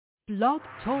Blog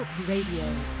Talk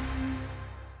Radio.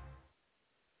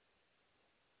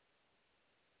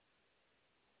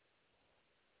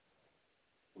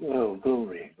 Oh,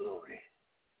 glory, glory.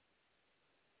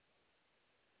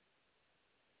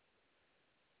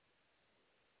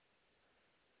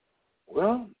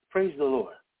 Well, praise the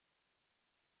Lord.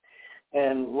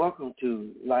 And welcome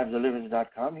to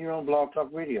livedeliverance.com here on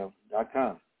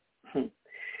blogtalkradio.com. This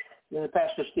is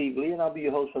Pastor Steve Lee, and I'll be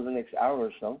your host for the next hour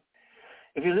or so.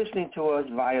 If you're listening to us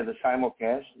via the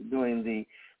simulcast during the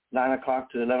 9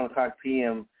 o'clock to 11 o'clock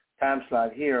p.m. time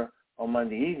slot here on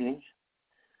Monday evenings,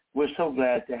 we're so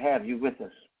glad to have you with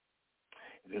us.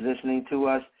 If you're listening to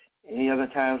us any other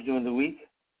times during the week,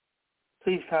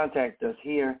 please contact us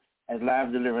here at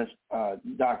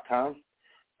livedeliverance.com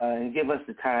and give us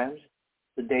the times,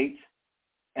 the dates,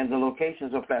 and the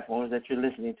locations or platforms that you're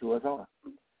listening to us on.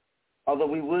 Although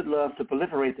we would love to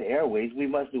proliferate the airways, we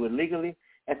must do it legally,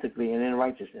 ethically, and in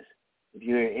righteousness. If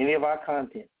you hear any of our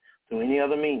content through any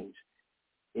other means,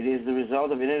 it is the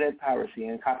result of internet piracy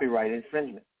and copyright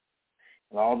infringement.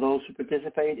 And all those who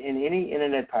participate in any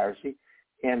internet piracy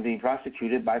can be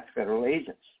prosecuted by federal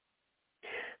agents.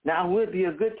 Now would be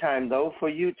a good time, though, for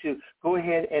you to go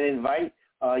ahead and invite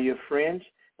your friends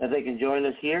that they can join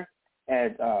us here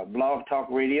at Blog Talk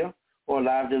Radio or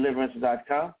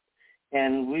livedeliverance.com,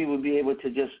 and we will be able to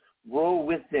just grow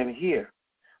with them here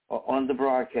on the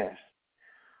broadcast.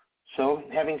 So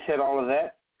having said all of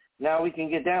that, now we can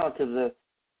get down to the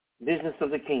business of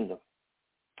the kingdom.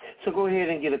 So go ahead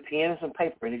and get a pen and some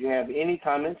paper, and if you have any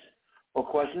comments or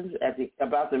questions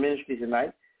about the ministry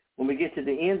tonight, when we get to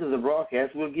the end of the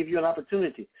broadcast, we'll give you an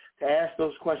opportunity to ask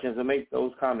those questions and make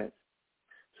those comments.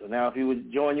 So now if you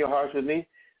would join your hearts with me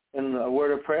in a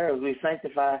word of prayer as we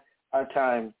sanctify our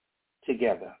time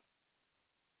together.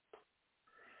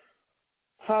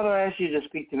 Father, I ask you to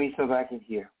speak to me so that I can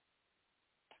hear.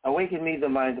 Awaken me the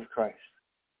mind of Christ.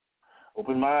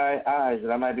 Open my eyes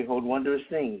that I might behold wondrous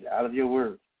things out of your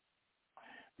word.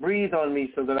 Breathe on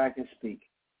me so that I can speak.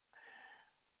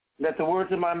 Let the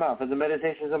words of my mouth and the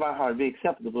meditations of my heart be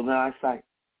acceptable in thy sight.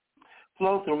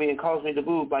 Flow through me and cause me to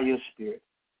move by your spirit.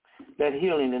 Let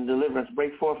healing and deliverance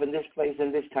break forth in this place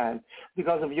and this time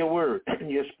because of your word,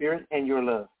 your spirit, and your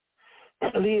love.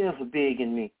 Live big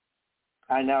in me.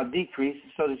 I now decrease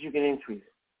so that you can increase.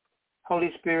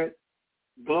 Holy Spirit,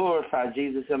 glorify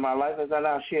Jesus in my life as I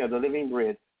now share the living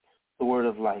bread, the word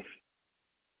of life.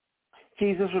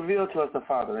 Jesus, reveal to us the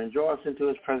Father and draw us into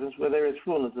his presence where there is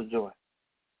fullness of joy.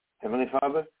 Heavenly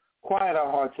Father, quiet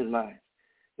our hearts and minds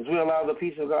as we allow the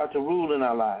peace of God to rule in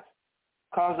our lives.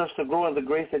 Cause us to grow in the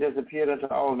grace that has appeared unto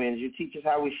all men as you teach us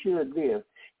how we should live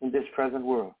in this present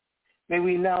world. May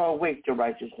we now awake to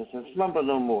righteousness and slumber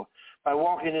no more by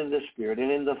walking in the Spirit and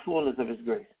in the fullness of his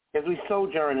grace as we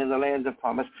sojourn in the lands of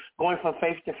promise, going from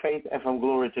faith to faith and from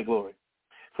glory to glory.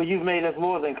 For you've made us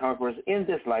more than conquerors in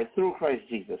this life through Christ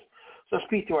Jesus. So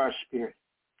speak to our spirit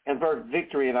and birth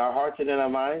victory in our hearts and in our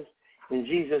minds. In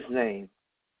Jesus' name,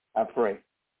 I pray.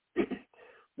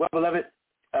 Well, beloved,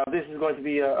 this is going to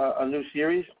be a new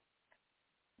series.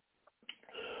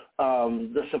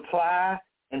 The supply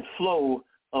and flow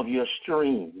of your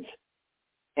streams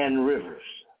and rivers.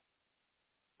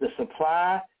 The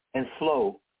supply and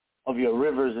flow of your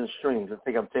rivers and streams. I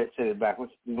think I've said it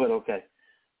backwards, but okay.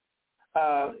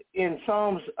 In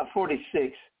Psalms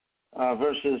 46,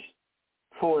 verses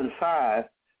 4 and 5,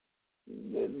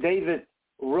 David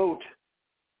wrote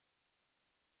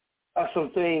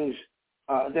some things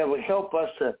that would help us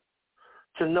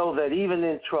to know that even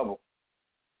in trouble,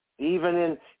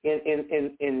 even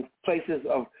in places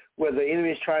of where the enemy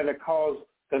is trying to cause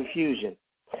confusion,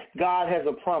 God has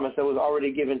a promise that was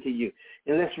already given to you.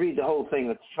 And let's read the whole thing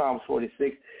of Psalms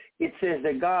 46. It says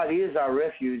that God is our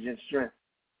refuge and strength.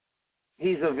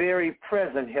 He's a very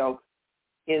present help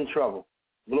in trouble.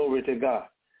 Glory to God.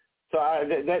 So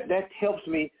that helps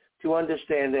me to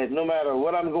understand that no matter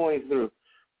what I'm going through,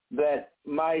 that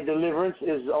my deliverance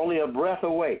is only a breath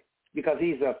away because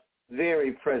he's a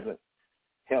very present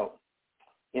help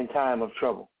in time of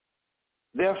trouble.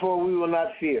 Therefore, we will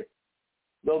not fear,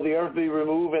 though the earth be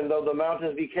removed and though the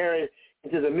mountains be carried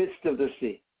into the midst of the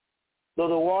sea, though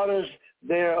the waters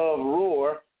thereof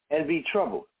roar and be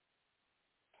troubled,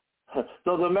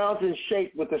 though the mountains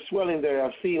shake with the swelling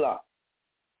thereof, Selah.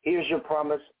 Here's your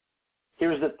promise.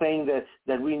 Here's the thing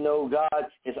that we know God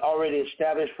has already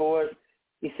established for us.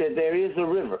 He said, there is a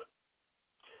river.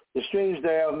 The streams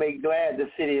thereof make glad the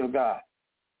city of God,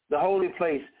 the holy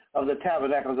place of the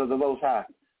tabernacles of the Most High.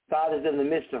 God is in the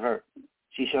midst of her.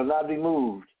 She shall not be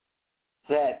moved.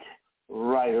 That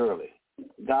right early.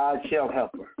 God shall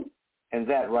help her. And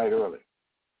that right early.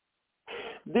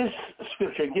 this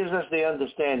scripture gives us the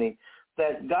understanding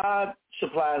that God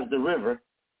supplies the river,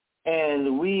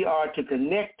 and we are to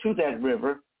connect to that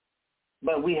river,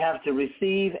 but we have to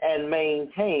receive and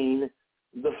maintain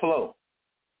the flow.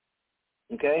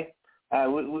 Okay?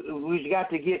 We've got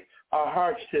to get our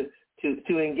hearts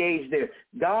to engage there.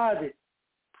 God,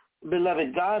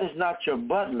 beloved, God is not your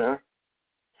butler.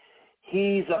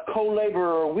 He's a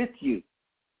co-laborer with you.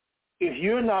 If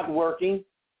you're not working,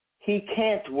 he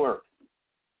can't work.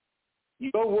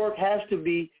 Your work has to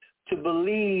be to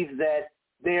believe that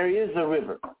there is a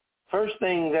river. First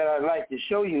thing that I'd like to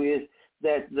show you is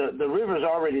that the river's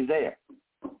already there.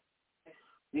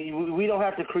 We don't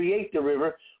have to create the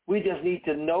river. We just need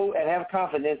to know and have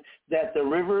confidence that the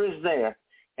river is there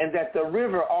and that the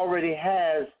river already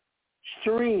has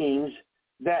streams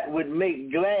that would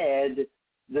make glad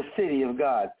the city of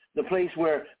God, the place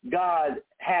where God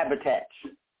habitats.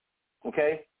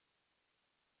 Okay?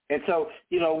 And so,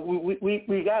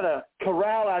 we got to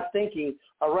corral our thinking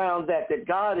around that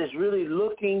God is really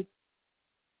looking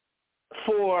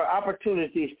for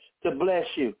opportunities to bless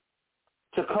you,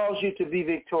 to cause you to be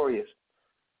victorious,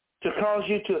 to cause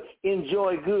you to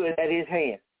enjoy good at his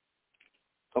hand.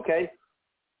 Okay?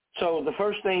 So the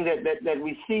first thing that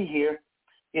we see here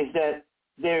is that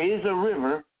there is a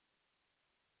river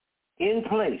in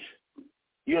place.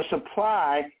 Your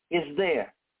supply is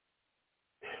there.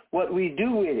 What we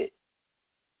do with it,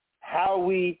 how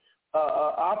we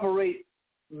operate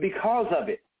because of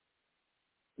it,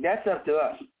 that's up to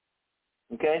us.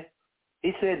 Okay?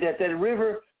 He said that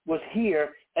river was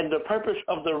here, and the purpose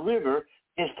of the river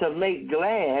is to make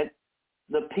glad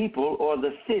the people or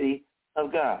the city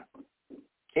of God.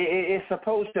 It's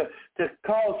supposed to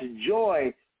cause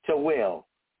joy to well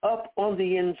up on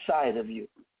the inside of you,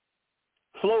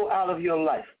 flow out of your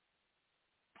life.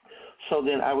 So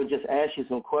then I would just ask you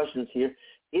some questions here.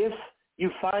 If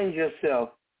you find yourself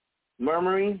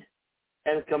murmuring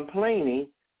and complaining,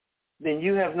 then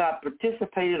you have not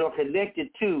participated or connected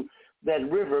to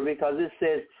that river, because it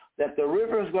says that the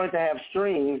river is going to have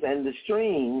streams, and the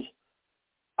streams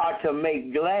are to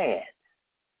make glad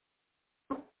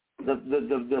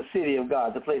the city of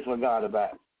God, the place where God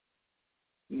abides.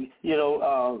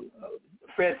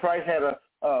 Fred Price had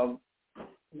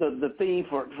the theme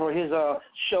for his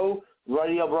show,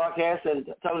 radio broadcast and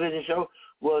television show,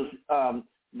 was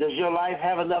does your life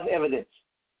have enough evidence?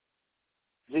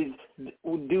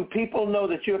 Do people know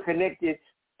that you're connected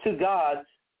to God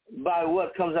by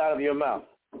what comes out of your mouth?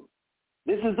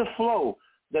 This is the flow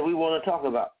that we want to talk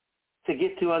about, to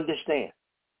get to understand.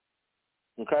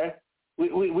 Okay?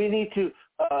 We need to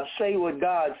say what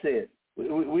God says.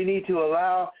 We need to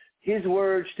allow his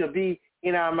words to be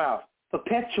in our mouth,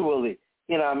 perpetually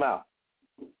in our mouth.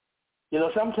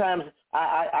 Sometimes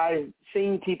I've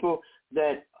seen people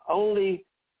that only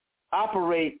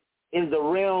operate in the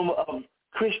realm of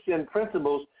Christian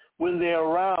principles when they're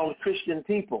around Christian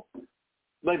people.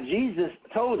 But Jesus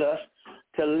told us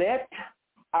to let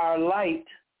our light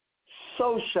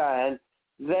so shine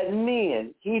that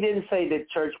men, he didn't say that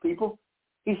church people,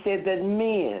 he said that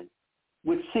men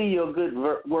would see your good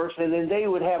works, and then they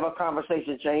would have a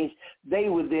conversation change. They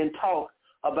would then talk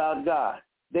about God.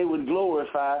 They would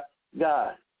glorify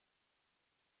God.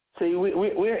 See,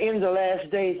 we're in the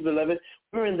last days, beloved.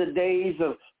 We're in the days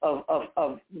of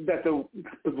that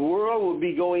the world will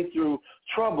be going through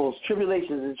troubles,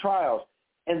 tribulations, and trials.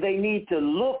 And they need to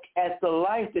look at the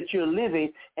life that you're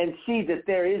living and see that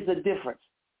there is a difference.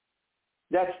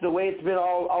 That's the way it's been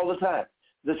all the time.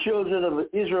 The children of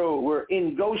Israel were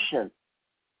in Goshen,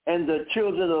 and the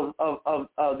children of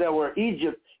that were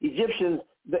Egyptians,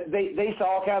 they saw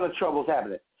all kinds of troubles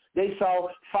happening. They saw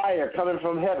fire coming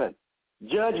from heaven,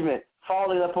 judgment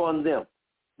falling upon them.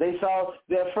 They saw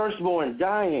their firstborn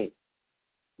dying.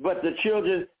 But the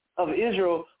children of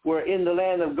Israel were in the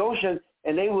land of Goshen,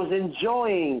 and they was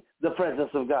enjoying the presence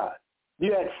of God.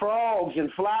 You had frogs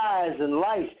and flies and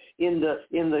lice in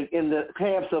the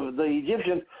camps of the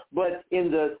Egyptians, but in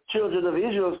the children of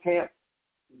Israel's camp,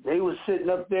 they were sitting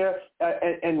up there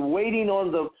and waiting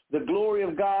on the glory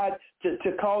of God to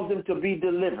cause them to be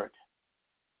delivered.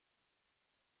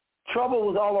 Trouble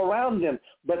was all around them,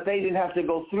 but they didn't have to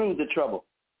go through the trouble.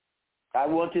 I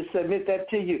want to submit that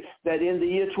to you, that in the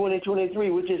year 2023,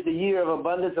 which is the year of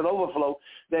abundance and overflow,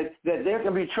 that there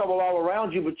can be trouble all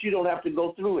around you, but you don't have to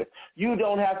go through it. You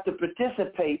don't have to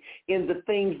participate in the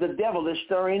things the devil is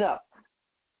stirring up.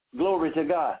 Glory to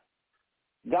God.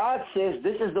 God says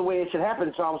this is the way it should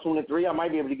happen, Psalms 23. I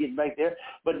might be able to get back there.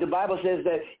 But the Bible says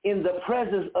that in the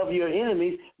presence of your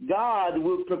enemies, God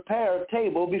will prepare a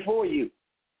table before you.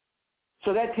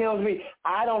 So that tells me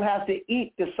I don't have to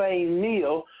eat the same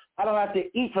meal. I don't have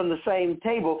to eat from the same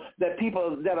table that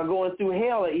people that are going through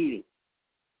hell are eating.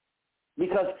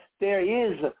 Because there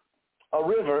is a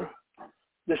river,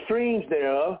 the streams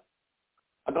thereof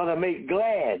are going to make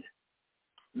glad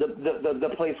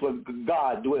the place where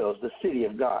God dwells, the city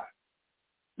of God,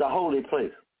 the holy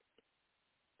place.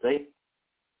 See?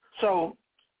 So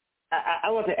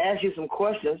I want to ask you some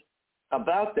questions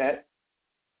about that,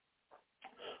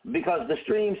 because the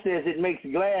stream says it makes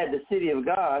glad the city of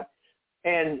God,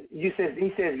 and he says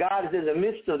God is in the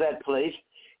midst of that place,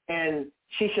 and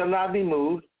she shall not be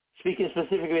moved, speaking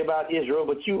specifically about Israel,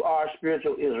 but you are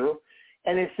spiritual Israel.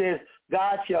 And it says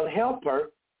God shall help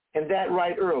her, and that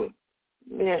right early.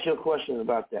 Let me ask you a question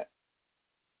about that.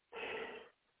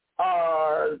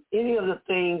 Are any of the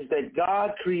things that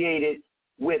God created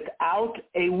without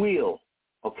a will,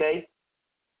 okay?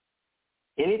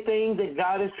 Anything that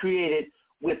God has created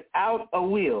without a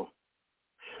will,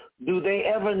 do they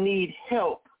ever need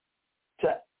help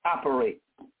to operate?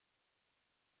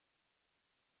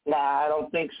 Nah, I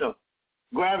don't think so.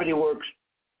 Gravity works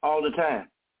all the time.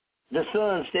 The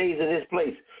sun stays in its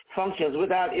place, functions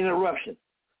without interruption.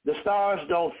 The stars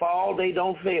don't fall, they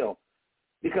don't fail,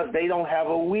 because they don't have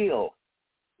a will.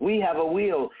 We have a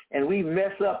will, and we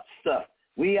mess up stuff.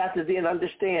 We have to then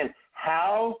understand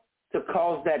how to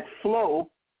cause that flow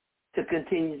to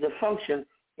continue to function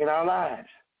in our lives.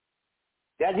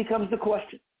 That becomes the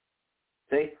question.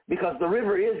 See? Because the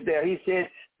river is there. He said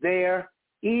there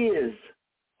is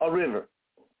a river.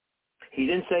 He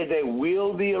didn't say there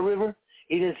will be a river.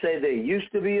 He didn't say there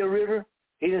used to be a river.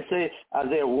 He didn't say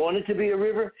there wanted to be a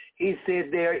river. He said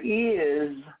there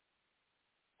is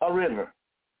a river.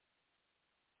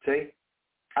 See?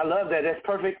 I love that. That's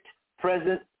perfect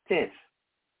present tense.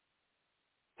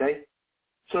 Okay?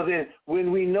 So then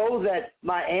when we know that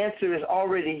my answer is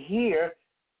already here,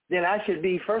 then I should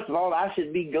be, first of all, I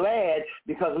should be glad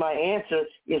because my answer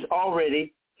is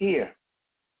already here.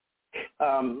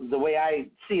 The way I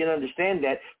see and understand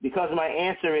that, because my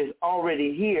answer is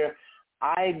already here,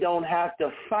 I don't have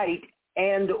to fight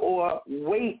and or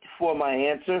wait for my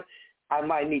answer. I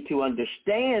might need to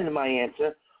understand my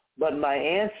answer, but my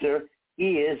answer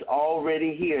is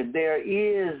already here. There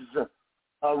is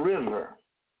a river.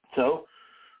 So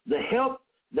the help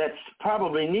that's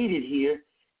probably needed here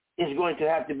is going to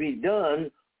have to be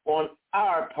done on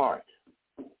our part.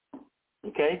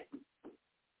 Okay?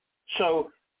 So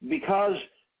because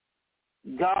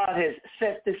God has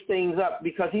set these things up,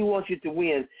 because he wants you to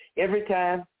win every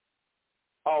time,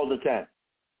 all the time.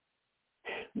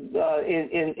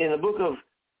 In the book of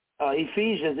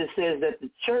Ephesians, it says that the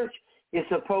church is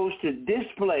supposed to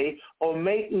display or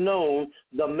make known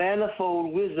the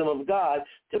manifold wisdom of God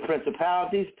to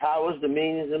principalities, powers,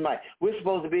 dominions, and might. We're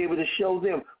supposed to be able to show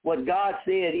them what God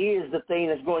said is the thing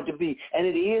that's going to be, and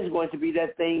it is going to be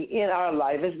that thing in our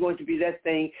life. It's going to be that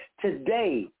thing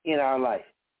today in our life.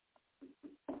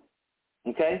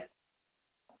 Okay?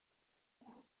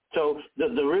 So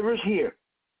the river's here.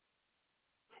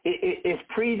 It's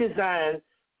pre-designed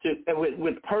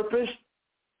with purpose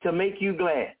to make you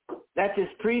glad. That's his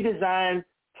pre-designed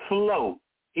flow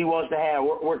he wants to have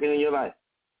working in your life.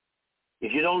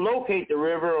 If you don't locate the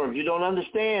river, or if you don't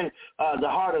understand the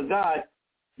heart of God,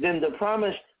 then the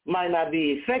promise might not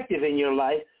be effective in your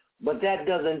life, but that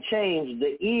doesn't change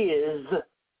the is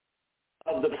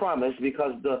of the promise,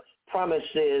 because the promise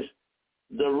says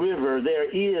the river, there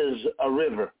is a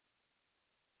river.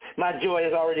 My joy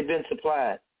has already been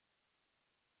supplied.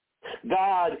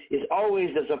 God is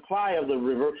always the supply of the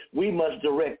river. We must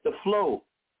direct the flow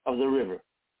of the river,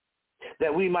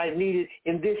 that we might need it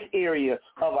in this area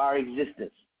of our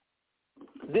existence,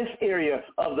 this area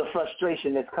of the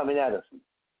frustration that's coming at us.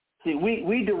 See,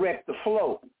 we direct the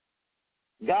flow.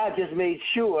 God just made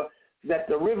sure that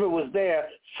the river was there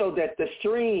so that the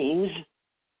streams,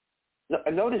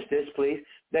 notice this, please,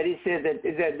 that he said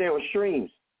that there were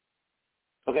streams.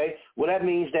 Okay? Well, that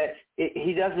means that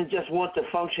he doesn't just want to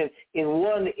function in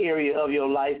one area of your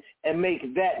life and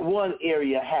make that one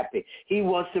area happy. He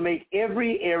wants to make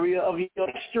every area of your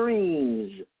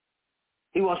streams.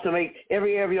 He wants to make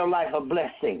every area of your life a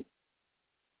blessing.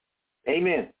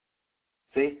 Amen.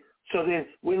 See? So then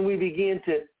when we begin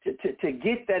to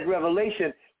get that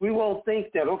revelation, we won't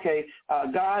think that, okay,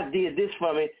 God did this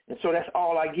for me, and so that's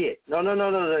all I get. No.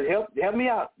 Help me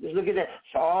out. Just look at that.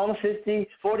 Psalm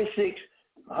 46.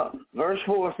 Verse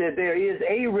 4 said, there is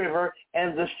a river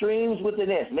and the streams with an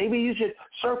S. Maybe you should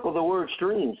circle the word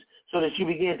streams so that you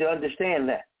begin to understand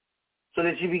that, so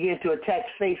that you begin to attach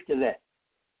faith to that.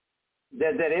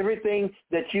 That everything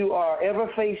that you are ever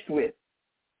faced with,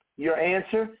 your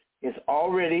answer is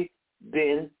already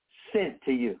been sent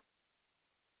to you.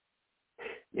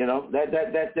 You know,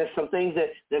 that's some things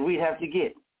that we have to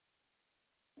get.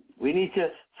 We need to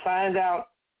find out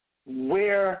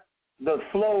where the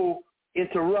flow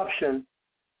interruption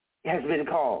has been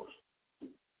caused.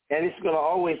 And it's going to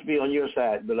always be on your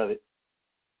side, beloved.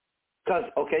 Because,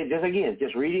 okay,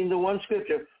 just reading the one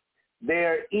scripture,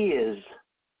 there is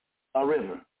a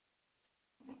river.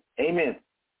 Amen.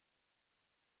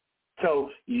 So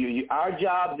our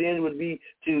job then would be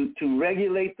to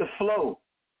regulate the flow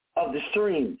of the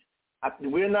streams.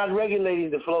 We're not regulating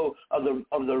the flow of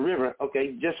the river,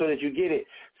 okay, just so that you get it.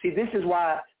 See, this is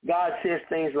why God says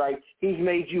things like he's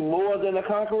made you more than a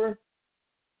conqueror,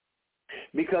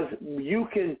 because you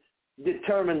can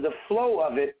determine the flow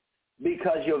of it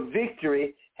because your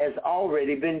victory has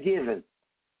already been given.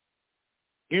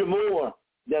 You're more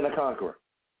than a conqueror.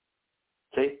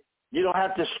 See,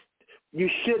 you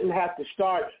shouldn't have to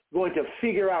start going to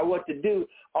figure out what to do.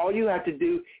 All you have to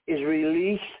do is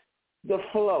release the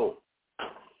flow.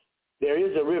 There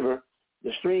is a river,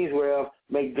 the streams whereof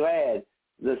make glad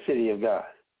the city of God.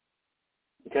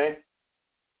 Okay?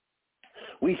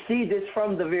 We see this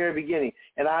from the very beginning.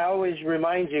 And I always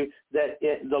remind you that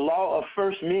the law of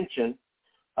first mention,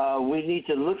 we need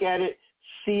to look at it,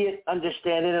 see it,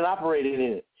 understand it, and operate in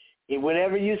it. And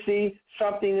whenever you see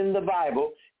something in the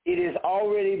Bible, it has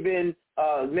already been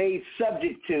made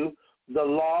subject to the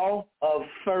law of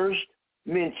first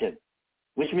mention,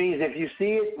 which means if you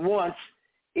see it once,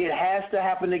 it has to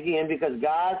happen again, because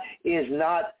God is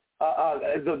not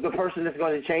the person that's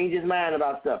going to change his mind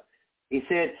about stuff. He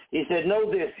said, know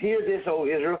this, hear this, O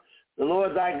Israel, the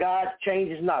Lord thy God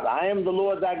changes not. I am the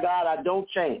Lord thy God, I don't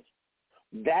change.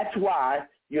 That's why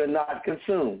you're not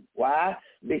consumed. Why?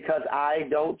 Because I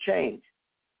don't change.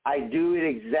 I do it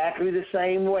exactly the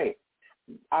same way.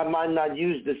 I might not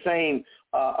use the same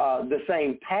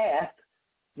path,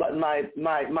 but my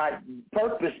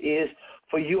purpose is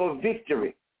for your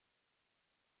victory.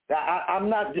 I'm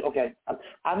not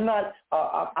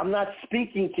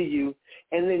speaking to you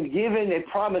and then giving a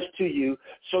promise to you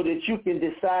so that you can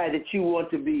decide that you want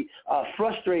to be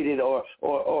frustrated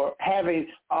or having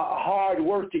hard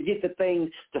work to get the things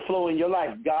to flow in your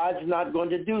life. God's not going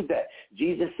to do that.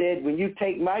 Jesus said, when you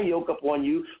take my yoke upon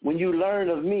you, when you learn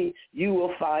of me, you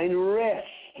will find rest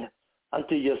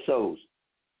unto your souls.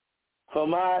 For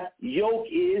my yoke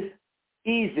is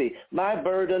easy. My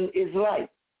burden is light.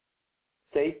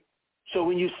 See? So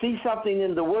when you see something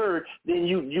in the Word, then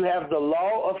you have the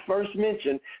law of first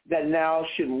mention that now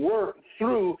should work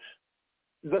through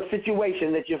the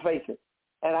situation that you're facing.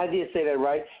 And I did say that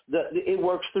right. It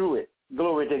works through it.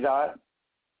 Glory to God.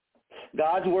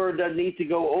 God's Word doesn't need to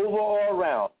go over or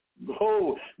around.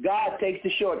 Oh, God takes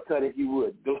the shortcut, if you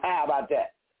would. How about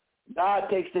that? God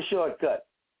takes the shortcut.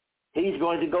 He's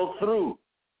going to go through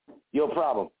your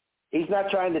problem. He's not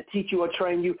trying to teach you or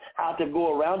train you how to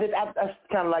go around it. That's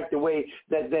kind of like the way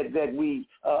that we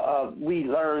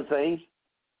learn things.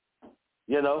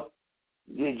 You know,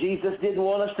 Jesus didn't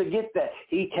want us to get that.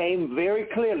 He came very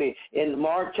clearly in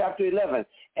Mark chapter 11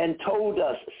 and told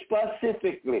us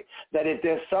specifically that if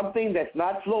there's something that's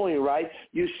not flowing right,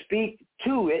 you speak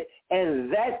to it and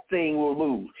that thing will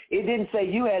move. It didn't say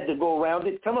you had to go around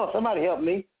it. Come on, somebody help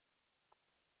me.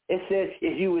 It says,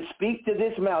 if you would speak to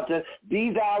this mountain, be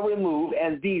thou removed,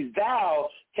 and be thou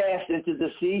cast into the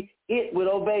sea, it would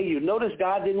obey you. Notice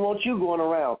God didn't want you going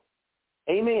around.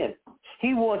 Amen.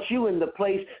 He wants you in the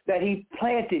place that he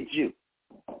planted you.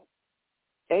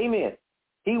 Amen.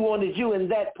 He wanted you in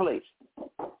that place.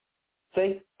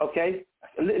 See? Okay.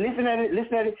 Listen at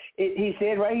it. He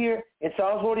said right here in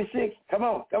Psalm 46. Come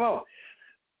on.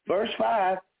 Verse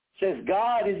 5 says,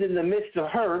 God is in the midst of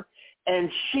her, and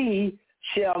she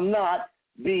shall not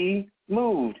be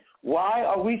moved. Why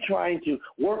are we trying to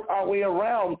work our way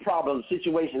around problems,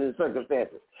 situations, and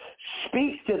circumstances?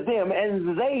 Speak to them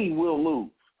and they will move.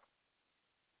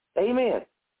 Amen.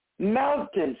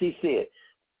 Mountains, he said,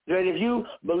 that if you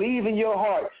believe in your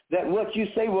heart that what you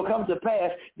say will come to pass,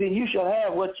 then you shall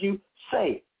have what you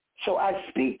say. So I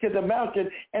speak to the mountain,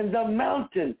 and the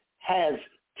mountain has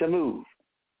to move.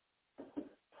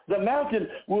 The mountain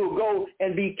will go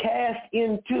and be cast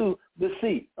into the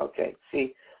sea. Okay,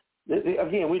 see,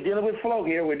 again, we're dealing with flow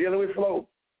here.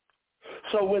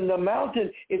 So when the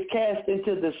mountain is cast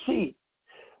into the sea,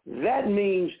 that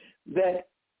means that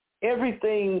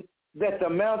everything that the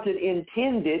mountain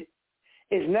intended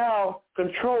is now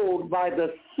controlled by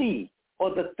the sea,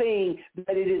 or the thing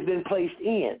that it has been placed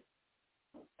in.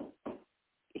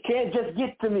 It can't just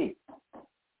get to me.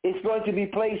 It's going to be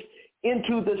placed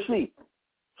into the sea.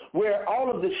 where all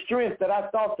of the strength that I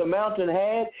thought the mountain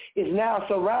had is now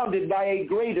surrounded by a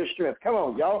greater strength. Come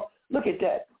on, y'all. Look at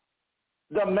that.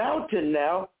 The mountain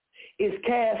now is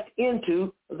cast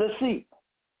into the sea.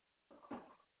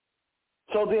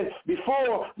 So then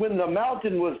before, when the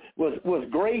mountain was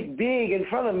great, big in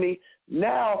front of me,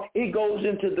 now it goes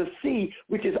into the sea,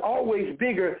 which is always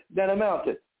bigger than a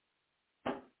mountain.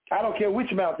 I don't care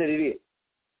which mountain it is.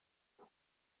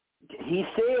 He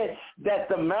said that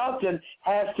the mountain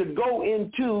has to go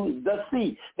into the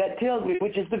sea. That tells me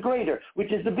which is the greater,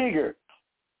 which is the bigger.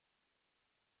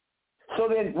 So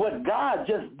then what God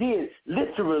just did,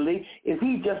 literally, is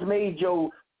he just made your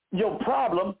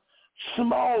problem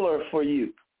smaller for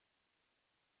you.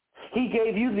 He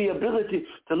gave you the ability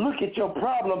to look at your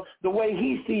problem the way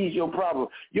he sees your problem.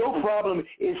 Your problem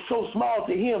is so small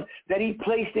to him that he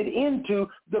placed it into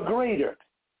the greater.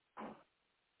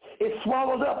 It's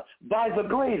swallowed up by the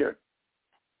greater.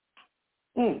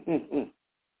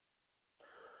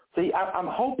 See, I'm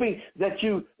hoping that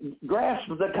you grasp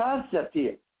the concept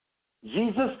here.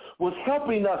 Jesus was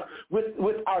helping us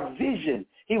with our vision.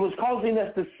 He was causing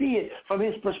us to see it from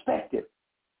his perspective.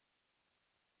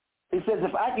 He says,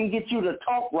 if I can get you to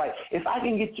talk right, if I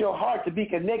can get your heart to be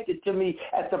connected to me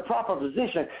at the proper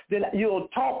position, then you'll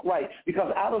talk right,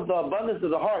 because out of the abundance of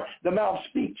the heart, the mouth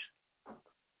speaks.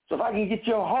 So if I can get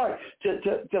your heart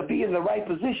to be in the right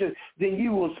position, then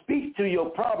you will speak to your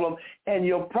problem, and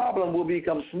your problem will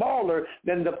become smaller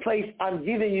than the place I'm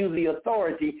giving you the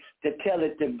authority to tell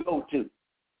it to go to.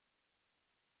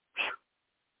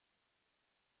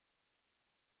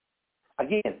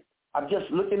 Again, I'm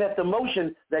just looking at the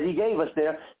motion that he gave us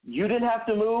there. You didn't have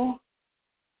to move,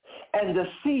 and the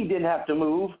sea didn't have to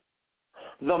move.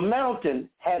 The mountain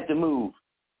had to move.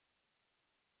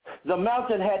 The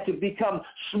mountain had to become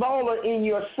smaller in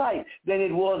your sight than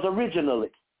it was originally,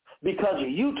 because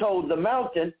you told the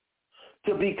mountain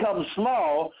to become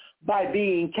small by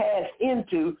being cast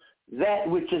into that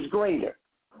which is greater.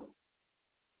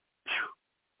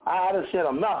 I just said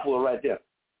a mouthful right there.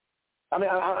 I mean,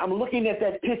 I'm looking at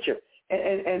that picture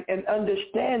and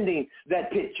understanding that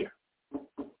picture.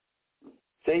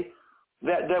 See,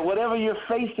 that whatever you're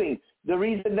facing, the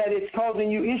reason that it's causing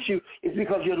you issue is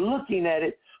because you're looking at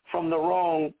it from the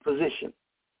wrong position.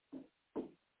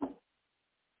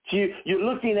 You're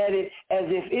looking at it as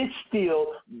if it's still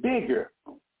bigger.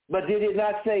 But did it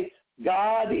not say,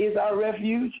 God is our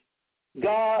refuge?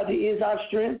 God is our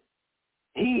strength?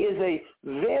 He is a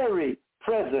very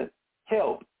present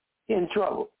help in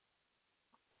trouble.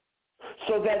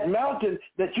 So that mountain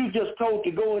that you just told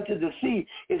to go into the sea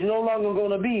is no longer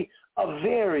going to be a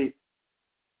very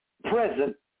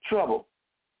present trouble.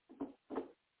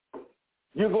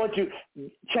 You're going to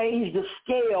change the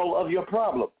scale of your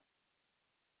problem.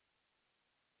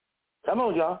 Come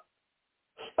on, y'all.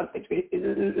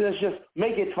 Let's just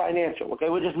make it financial, okay?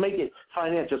 We'll just make it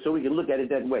financial so we can look at it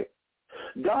that way.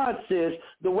 God says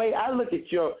the way I look at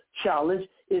your challenge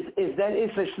is that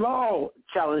it's a small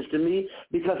challenge to me,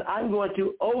 because I'm going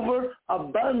to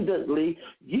overabundantly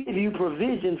give you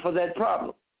provision for that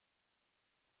problem.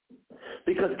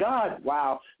 Because God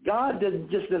doesn't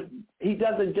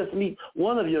just meet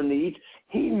one of your needs.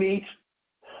 He meets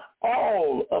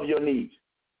all of your needs.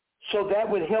 So that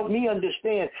would help me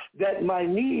understand that my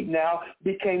need now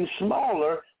became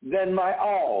smaller than my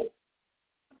all.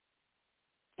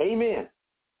 Amen.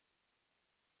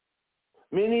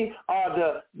 Many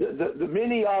are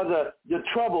the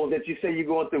trouble that you say you're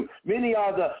going through. Many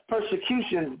are the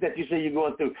persecutions that you say you're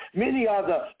going through. Many are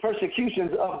the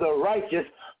persecutions of the righteous,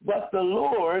 but the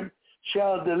Lord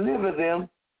shall deliver them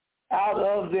out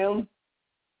of them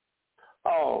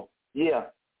all. Yeah.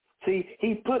 See,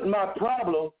 he put my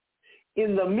problem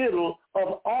in the middle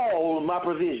of all my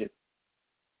provision.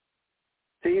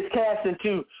 See, it's cast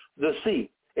into the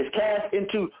sea. It's cast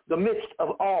into the midst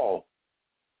of all.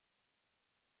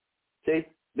 See?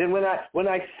 Then when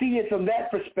I see it from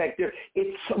that perspective,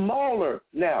 it's smaller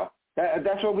now.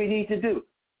 That's what we need to do.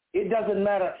 It doesn't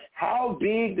matter how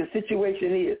big the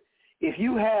situation is. If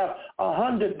you have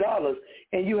 $100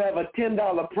 and you have a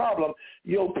 $10 problem,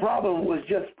 your problem was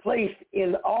just placed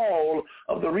in all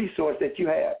of the resource that you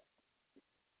have.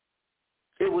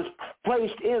 It was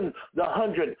placed in the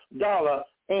 $100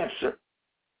 answer.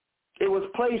 It was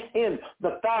placed in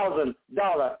the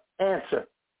 $1,000 answer.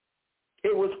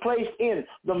 It was placed in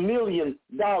the $1 million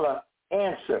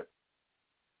answer.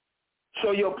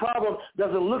 So your problem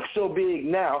doesn't look so big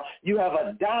now. You have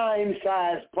a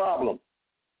dime-sized problem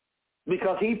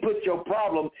because he put your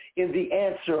problem in the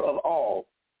answer of all.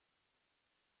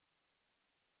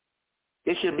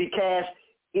 It should be cast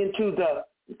into the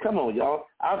Come on, y'all.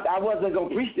 I wasn't going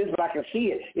to preach this, but I can see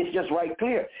it. It's just right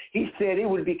clear. He said it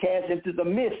would be cast into the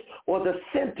midst or the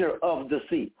center of the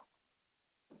sea.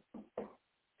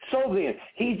 So then,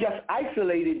 he just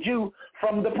isolated you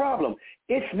from the problem.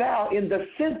 It's now in the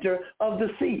center of the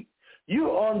sea. You're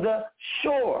on the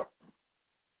shore.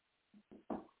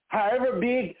 However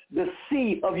big the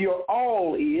sea of your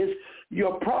all is,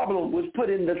 your problem was put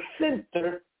in the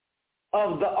center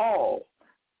of the all.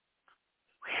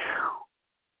 Whew.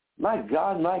 My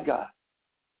God, my God.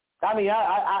 I mean,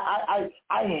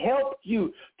 I helped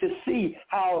you to see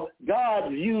how God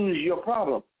views your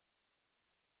problem.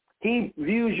 He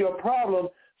views your problem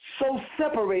so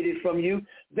separated from you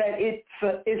that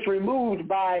it's removed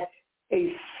by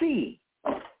a sea.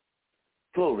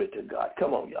 Glory to God.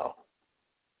 Come on, y'all.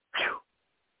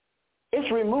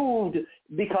 It's removed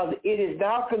because it is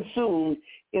now consumed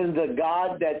in the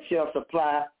God that shall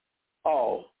supply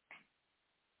all.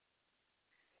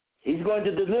 He's going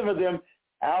to deliver them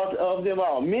out of them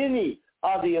all. Many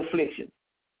are the afflictions,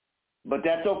 but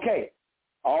that's okay.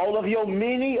 All of your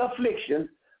many afflictions,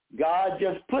 God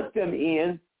just put them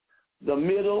in the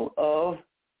middle of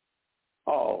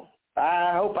all.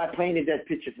 I hope I painted that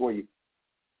picture for you.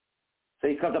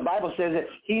 See, because the Bible says that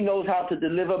he knows how to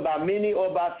deliver by many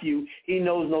or by few. He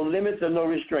knows no limits or no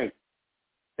restraint.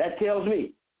 That tells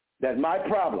me that my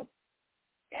problem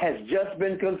has just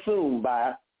been consumed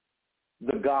by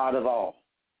the God of all.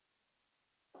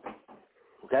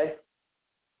 Okay?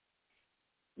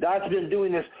 God's been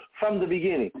doing this from the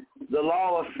beginning. The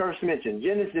law of first mention.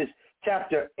 Genesis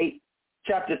chapter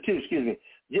 2,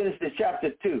 Genesis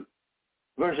chapter 2,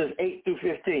 verses 8 through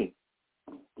 15.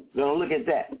 We're going to look at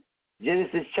that.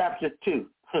 Genesis chapter 2.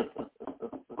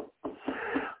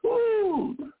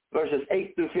 Woo! Verses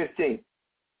 8 through 15.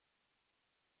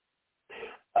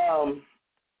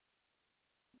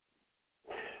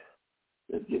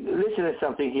 Listen to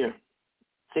something here.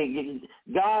 See,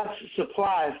 God's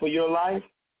supply for your life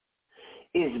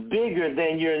is bigger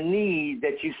than your need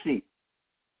that you see.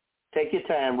 Take your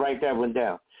time, write that one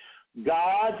down.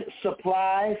 God's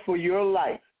supply for your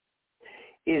life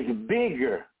is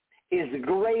bigger, is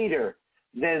greater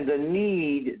than the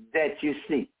need that you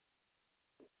see.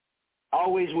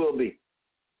 Always will be.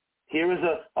 Here is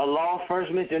a law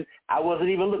first mentioned. I wasn't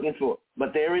even looking for it,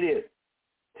 but there it is.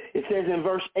 It says in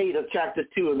verse 8 of chapter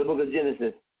 2 of the book of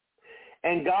Genesis,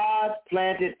 and God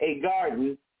planted a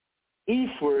garden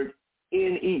eastward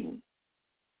in Eden,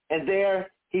 and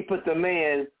there he put the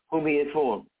man whom he had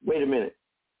formed. Wait a minute.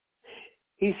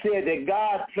 He said that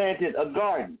God planted a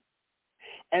garden,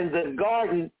 and the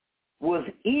garden was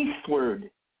eastward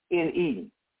in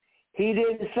Eden. He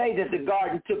didn't say that the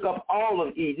garden took up all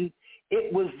of Eden.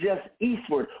 It was just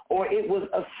eastward, or it was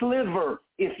a sliver,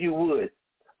 if you would,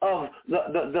 of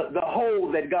the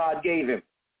whole that God gave him.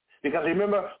 Because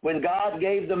remember, when God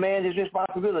gave the man his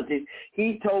responsibilities,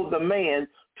 he told the man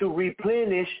to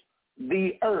replenish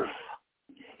the earth.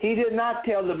 He did not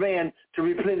tell the man to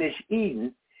replenish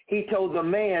Eden. He told the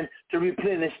man to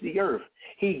replenish the earth.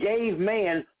 He gave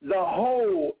man the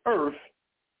whole earth,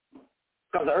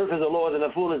 because the earth is the Lord's and the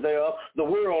fullness thereof, the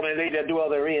world and they that dwell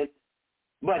therein.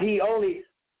 But he only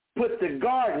put the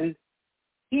garden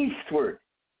eastward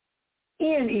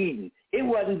in Eden. It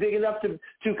wasn't big enough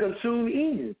to consume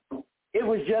Eden. It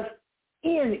was just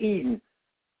in Eden,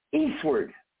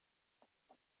 eastward.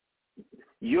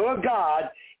 Your God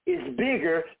is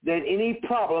bigger than any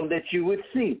problem that you would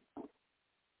see.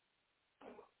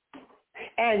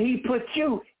 And he put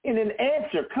you in an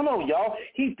answer. Come on, y'all.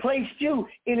 He placed you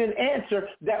in an answer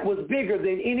that was bigger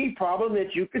than any problem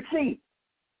that you could see.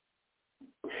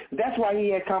 That's why he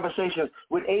had conversations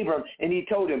with Abram, and he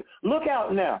told him, look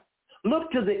out now.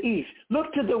 Look to the east.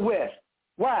 Look to the west.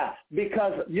 Why?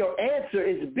 Because your answer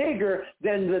is bigger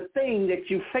than the thing that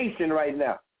you're facing right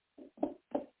now.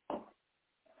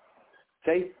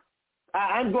 See?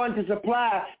 I'm going to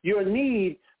supply your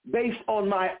need based on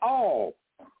my all,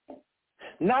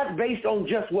 not based on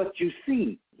just what you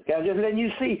see. Okay? I'm just letting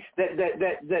you see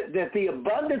that the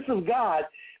abundance of God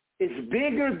is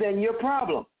bigger than your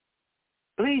problem.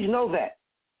 Please know that.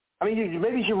 I mean,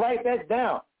 maybe you should write that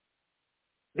down.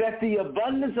 That the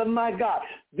abundance of my God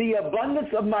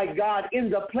in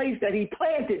the place that he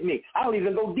planted me. I don't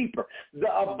even go deeper.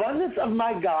 The abundance of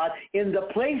my God in the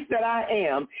place that I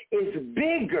am is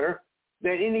bigger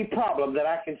than any problem that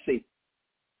I can see.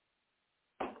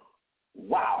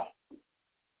 Wow.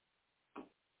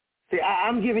 See,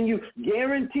 I'm giving you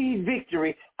guaranteed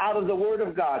victory out of the word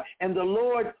of God. And the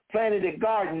Lord planted a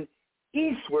garden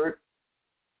eastward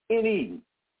in Eden.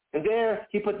 And there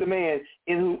he put the man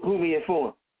in whom he had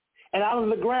formed. And out of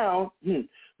the ground, the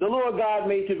Lord God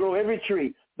made to grow every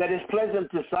tree that is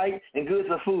pleasant to sight and good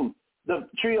for food. The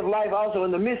tree of life also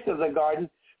in the midst of the garden,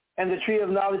 and the tree of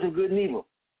knowledge of good and evil.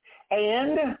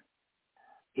 And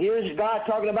here's God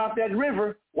talking about that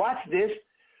river. Watch this.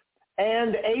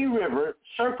 And a river,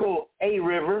 circle a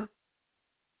river.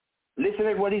 Listen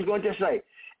to what he's going to say.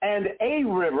 And a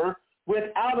river went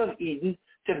out of Eden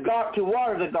to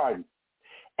water the garden.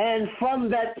 And from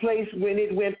that place when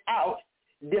it went out,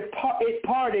 it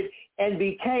parted and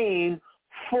became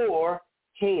 4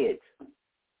 heads.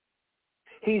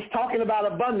 He's talking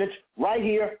about abundance right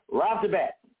here, right off the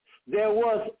bat. There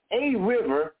was a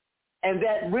river, and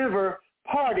that river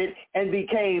parted and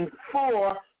became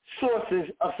 4 sources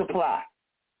of supply.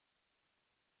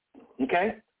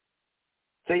 Okay?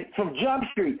 So from Jump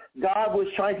Street, God was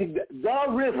trying to,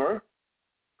 the river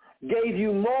gave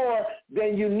you more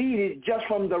than you needed just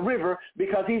from the river,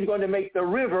 because he's going to make the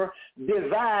river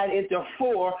divide into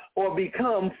 4 or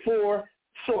become 4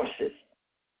 sources.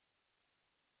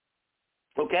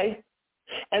 Okay?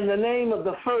 And the name of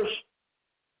the first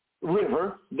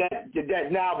river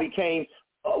that now became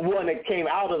one that came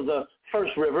out of the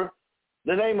first river,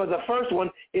 the name of the first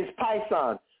one is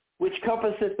Pison, which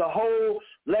compasses the whole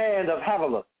land of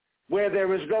Havilah, where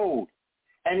there is gold.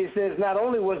 And he says not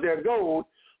only was there gold,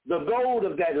 the gold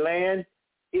of that land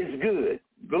is good.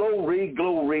 Glory,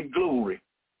 glory, glory.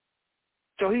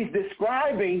 So he's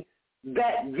describing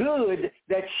that good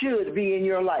that should be in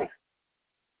your life.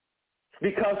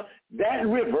 Because that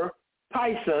river,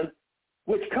 Pison,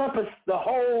 which compassed the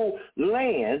whole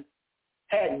land,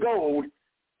 had gold,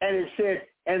 and it said,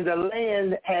 and the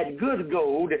land had good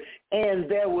gold, and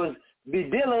there was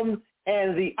bdellium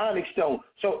and the onyx stone.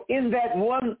 So in that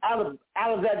one, out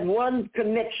of that one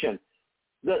connection,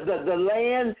 the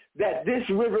land that this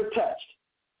river touched,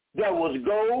 there was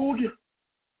gold,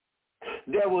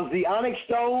 there was the onyx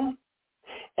stone,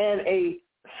 and a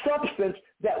substance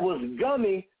that was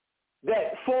gummy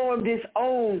that formed its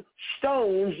own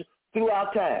stones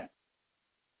throughout time.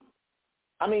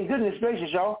 I mean, goodness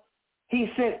gracious, y'all.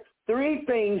 He sent 3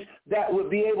 things that would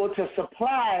be able to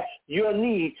supply your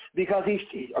need, because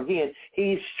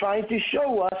he's trying to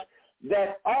show us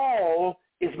that all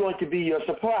is going to be your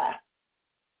supply.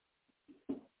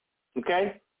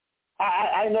 Okay?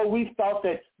 I know we thought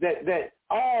that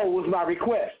all was my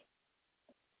request.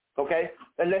 Okay?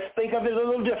 And let's think of it a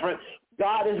little different.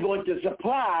 God is going to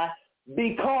supply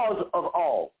because of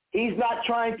all. He's not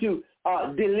trying to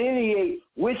delineate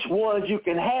which ones you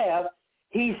can have.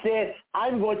 He said,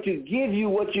 I'm going to give you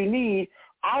what you need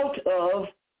out of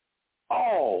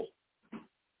all.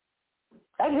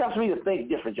 That helps me to think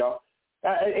different, y'all.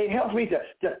 It helps me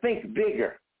to think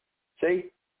bigger,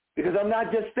 see? Because I'm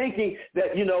not just thinking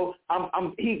that,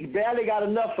 he barely got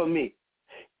enough for me.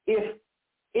 If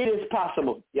it is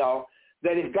possible, y'all,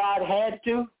 that if God had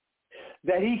to,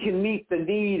 that he can meet the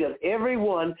need of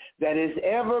everyone that has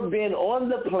ever been on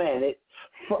the planet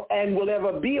and will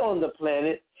ever be on the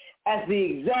planet at the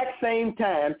exact same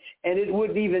time, and it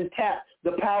wouldn't even tap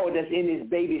the power that's in his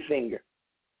baby finger.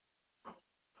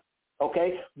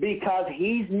 Okay? Because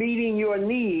he's meeting your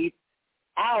need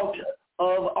out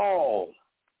of all.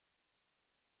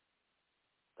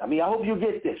 I mean, I hope you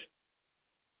get this.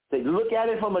 So look at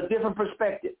it from a different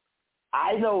perspective.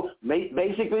 I know,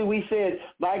 basically we said,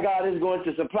 my God is going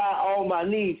to supply all my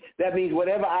needs. That means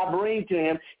whatever I bring to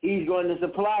him, he's going to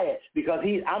supply it, because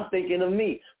I'm thinking of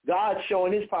me. God's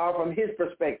showing his power from his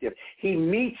perspective. He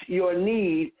meets your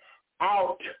need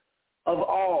out of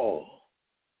all.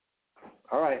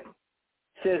 All right.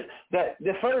 It says that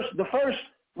the first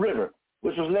river,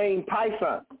 which was named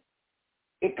Pison,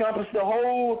 it encompassed the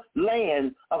whole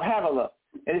land of Havilah.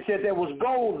 And it said there was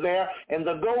gold there, and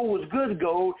the gold was good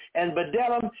gold, and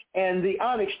bdellium and the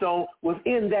onyx stone was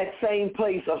in that same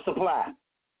place of supply.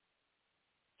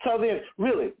 So then,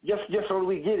 really, just so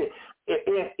we get it,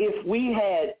 if we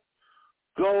had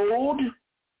gold,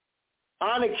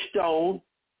 onyx stone,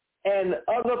 and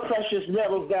other precious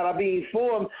metals that are being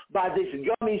formed by this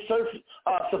gummy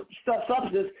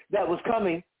substance that was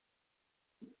coming,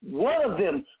 one of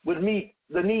them would meet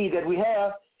the need that we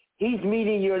have. He's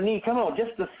meeting your need. Come on,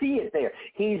 just to see it there.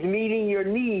 He's meeting your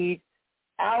need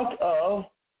out of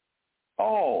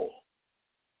all.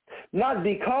 Not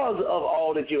because of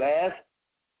all that you ask,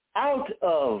 out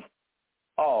of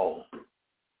all.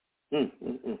 And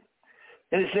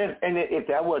it says, and if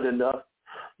that wasn't enough,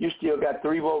 you still got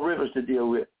 3 more rivers to deal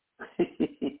with.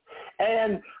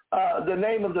 And the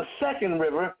name of the second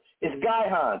river is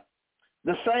Gihon.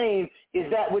 The same is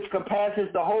that which compasses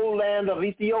the whole land of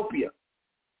Ethiopia.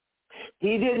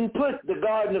 He didn't put the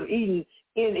Garden of Eden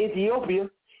in Ethiopia.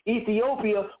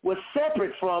 Ethiopia was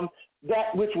separate from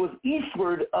that which was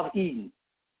eastward of Eden,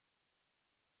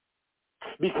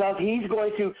 because he's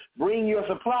going to bring your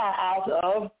supply out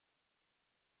of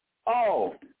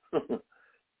all.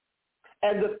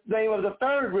 And the name of the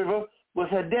third river was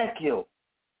Hiddekel.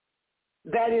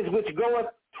 That is, which goeth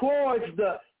towards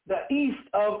the east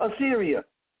of Assyria.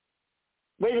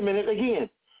 Wait a minute again.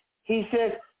 He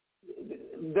says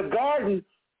the garden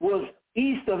was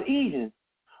east of Eden,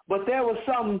 but there was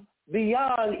some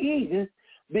beyond Eden,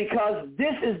 because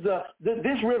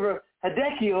this river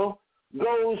Hiddekel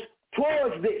goes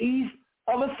towards the east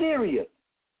of Assyria.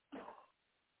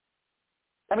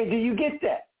 I mean, do you get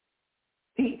that?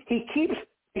 He keeps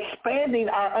expanding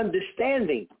our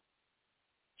understanding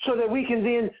so that we can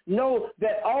then know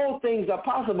that all things are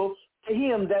possible to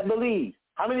him that believes.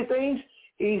 How many things?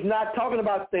 He's not talking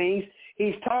about things.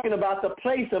 He's talking about the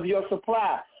place of your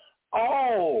supply.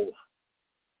 All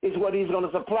is what he's going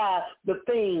to supply the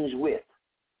things with,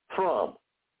 from.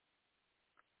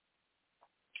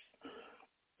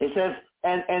 It says,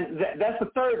 and that's the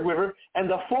third river, and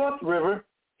the fourth river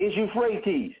is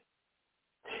Euphrates.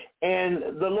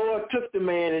 And the Lord took the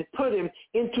man and put him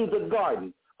into the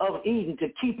garden of Eden to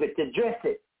keep it, to dress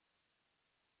it,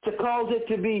 to cause it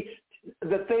to be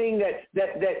the thing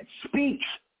that speaks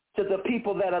to the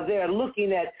people that are there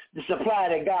looking at the supply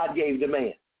that God gave the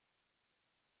man.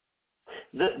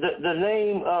 The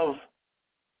name of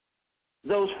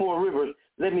those four rivers,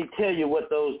 let me tell you what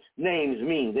those names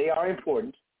mean. They are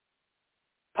important.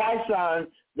 Pison,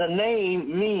 the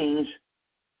name means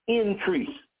increase.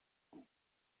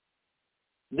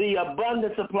 The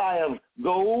abundant supply of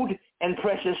gold and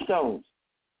precious stones.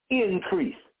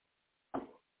 Increase.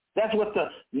 That's what the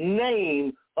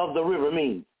name of the river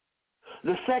means.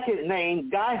 The second name,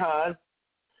 Gihon,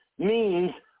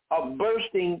 means a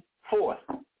bursting forth.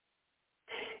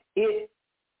 It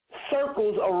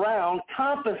circles around,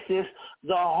 compasses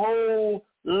the whole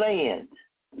land.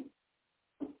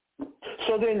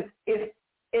 So then if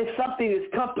something is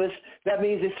compassed, that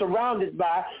means it's surrounded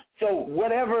by, so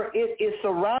whatever it is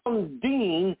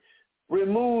surrounding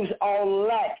removes all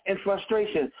lack and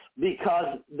frustration,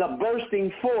 because the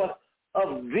bursting forth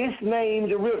of this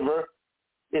named river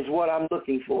is what I'm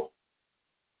looking for.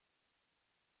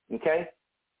 Okay?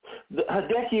 The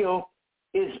Hiddekel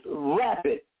is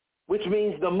rapid, which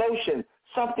means the motion,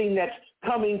 something that's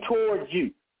coming towards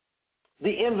you.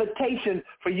 The invitation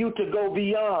for you to go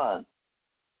beyond.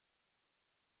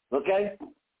 Okay?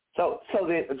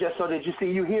 Just so that you see,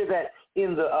 you hear that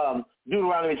in the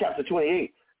Deuteronomy chapter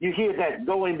 28. You hear that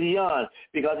going beyond,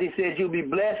 because he says you'll be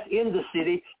blessed in the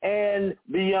city and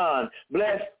beyond,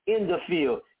 blessed in the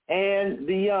field and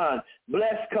beyond,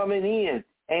 blessed coming in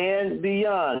and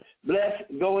beyond, blessed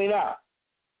going out.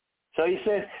 So he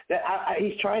says that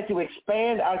he's trying to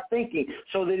expand our thinking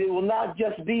so that it will not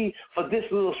just be for this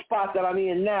little spot that I'm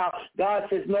in now. God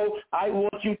says, no, I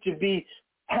want you to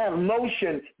have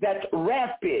motion that's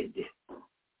rapid.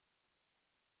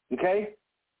 Okay?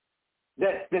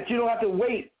 That you don't have to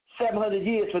wait 700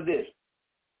 years for this.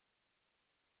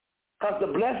 Because the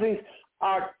blessings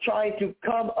are trying to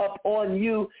come up on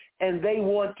you, and they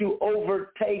want to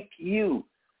overtake you.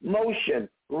 Motion,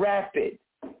 rapid.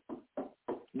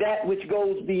 That which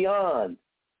goes beyond.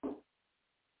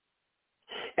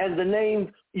 And the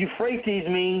name Euphrates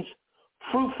means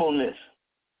fruitfulness,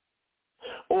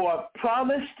 or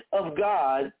promised of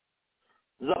God,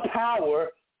 the power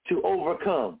to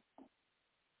overcome.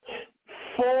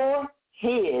 4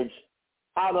 heads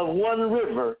out of one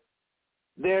river,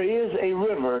 there is a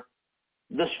river,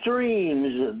 the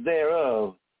streams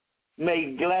thereof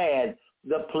make glad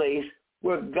the place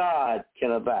where God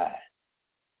can abide.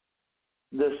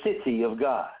 The city of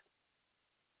God.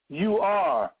 You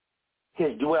are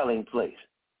his dwelling place.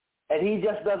 And he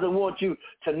just doesn't want you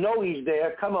to know he's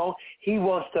there. Come on. He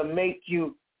wants to make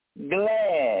you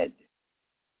glad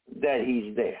that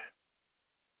he's there.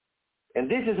 And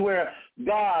this is where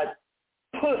God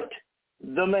put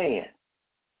the man.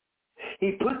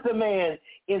 He put the man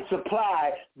in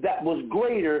supply that was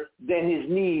greater than his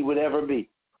need would ever be.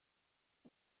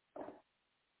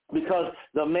 Because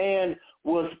the man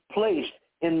was placed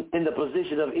in the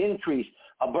position of increase,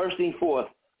 a bursting forth,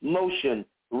 motion,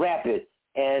 rapid,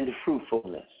 and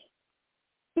fruitfulness.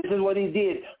 This is what he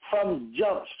did from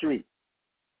Jump Street.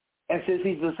 And since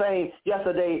he's the same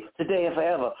yesterday, today, and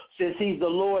forever, since he's the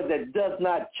Lord that does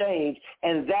not change,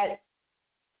 and that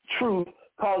truth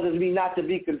causes me not to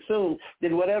be consumed,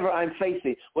 then whatever I'm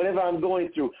facing, whatever I'm going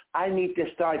through, I need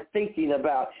to start thinking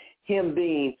about him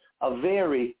being a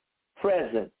very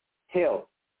present help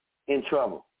in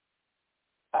trouble.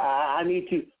 I need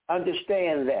to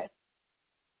understand that.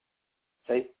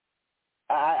 See?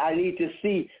 I need to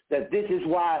see that this is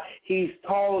why he's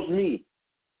caused me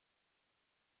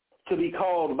to be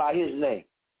called by his name.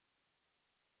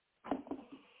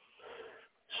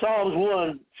 Psalms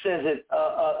 1 says it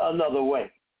another way.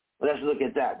 Let's look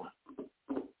at that one.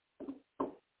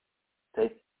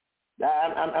 Okay?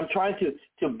 I'm trying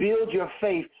to build your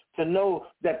faith to know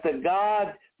that the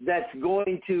God that's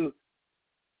going to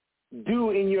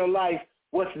do in your life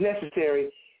what's necessary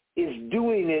is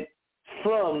doing it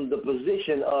from the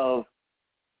position of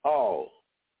all.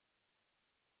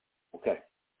 Okay.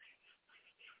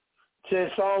 It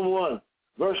says Psalm 1,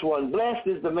 verse 1, blessed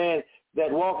is the man that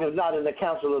walketh not in the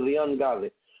counsel of the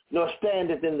ungodly, nor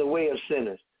standeth in the way of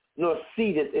sinners, nor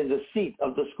seateth in the seat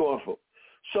of the scornful.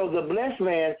 So the blessed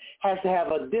man has to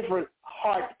have a different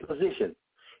heart position.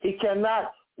 He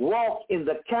cannot walk in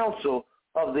the counsel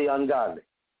of the ungodly.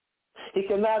 He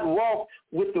cannot walk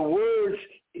with the words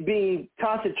being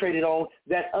concentrated on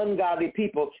that ungodly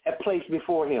people have placed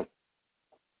before him.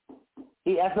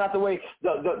 That's not the way.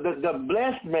 The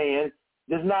blessed man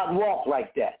does not walk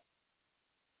like that.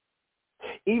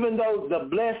 Even though the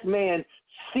blessed man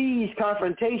sees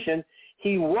confrontation,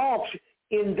 he walks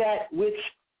in that which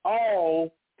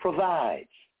all provides.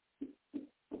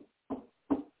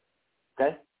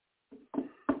 Okay?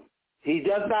 He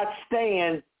does not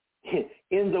stand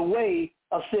in the way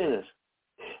of sinners.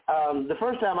 The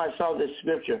first time I saw this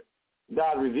scripture,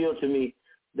 God revealed to me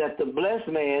that the blessed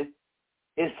man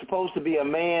is supposed to be a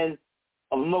man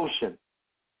of motion.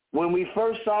 When we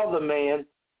first saw the man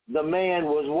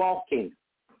was walking.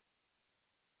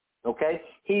 Okay?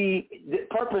 He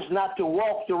purposed not to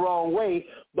walk the wrong way,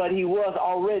 but he was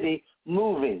already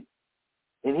moving.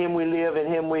 In him we live, in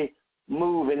him we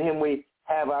move, in him we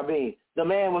have our being. The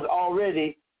man was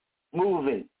already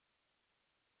moving.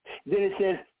 Then it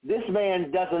says this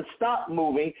man doesn't stop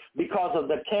moving because of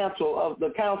the counsel of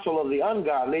the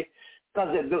ungodly,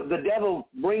 because the devil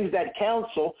brings that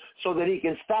counsel so that he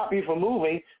can stop you from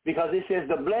moving, because it says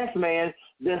the blessed man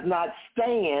does not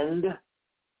stand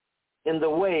in the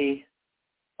way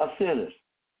of sinners.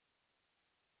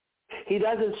 He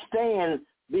doesn't stand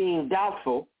being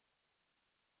doubtful.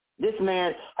 This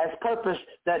man has purpose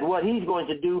that what he's going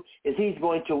to do is he's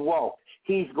going to walk.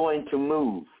 He's going to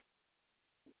move.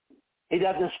 He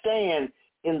doesn't stand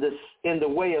in the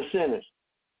way of sinners.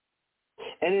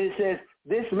 And it says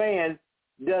this man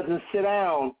doesn't sit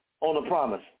down on a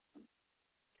promise.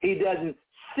 He doesn't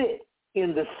sit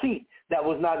in the seat that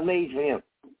was not made for him.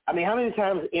 I mean, how many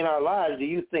times in our lives do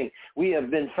you think we have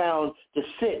been found to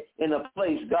sit in a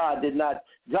place God did not?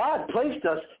 God placed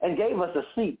us and gave us a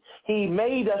seat. He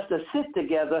made us to sit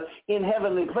together in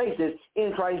heavenly places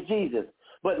in Christ Jesus.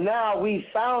 But now we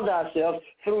found ourselves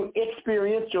through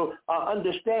experiential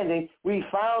understanding, we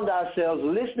found ourselves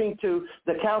listening to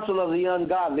the counsel of the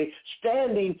ungodly,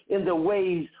 standing in the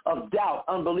ways of doubt,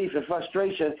 unbelief, and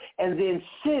frustration, and then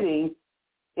sitting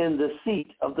in the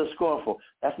seat of the scornful.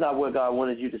 That's not where God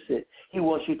wanted you to sit. He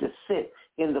wants you to sit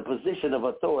in the position of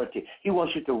authority. He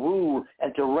wants you to rule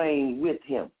and to reign with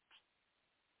him.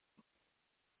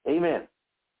 Amen.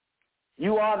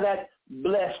 You are that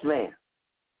blessed man.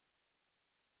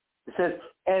 It says,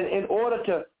 and in order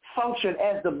to function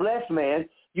as the blessed man,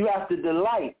 you have to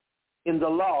delight in the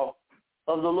law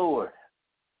of the Lord.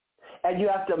 And you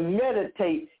have to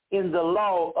meditate in the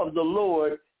law of the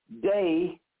Lord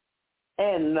day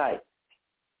and night.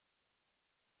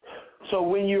 So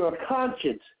when you're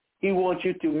conscious, he wants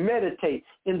you to meditate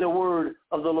in the word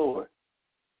of the Lord.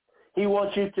 He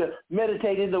wants you to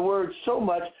meditate in the word so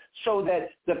much so that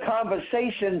the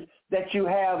conversations that you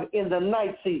have in the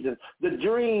night season, the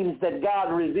dreams that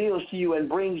God reveals to you and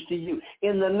brings to you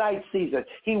in the night season,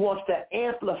 he wants to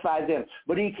amplify them.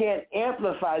 But he can't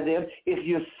amplify them if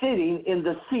you're sitting in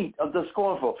the seat of the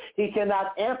scornful. He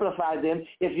cannot amplify them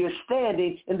if you're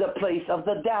standing in the place of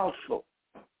the doubtful.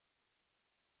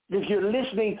 If you're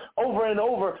listening over and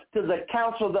over to the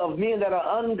counsel of men that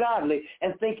are ungodly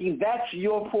and thinking that's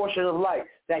your portion of life,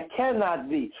 that cannot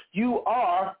be. You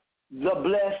are the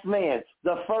blessed man.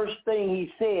 The first thing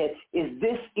he said is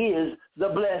this is the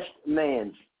blessed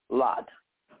man's lot.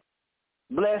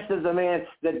 Blessed is the man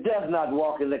that does not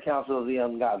walk in the counsel of the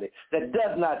ungodly, that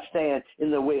does not stand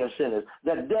in the way of sinners,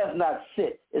 that does not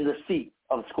sit in the seat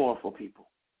of scornful people.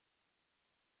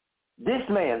 This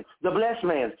man, the blessed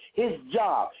man, his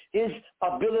job, his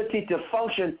ability to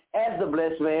function as the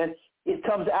blessed man, it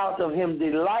comes out of him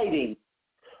delighting,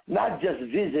 not just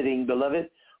visiting, beloved,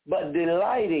 but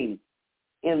delighting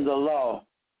in the law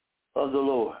of the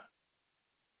Lord.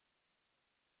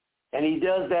 And he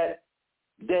does that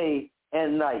day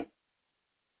and night.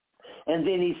 And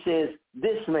then he says,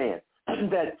 this man,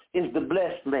 that is the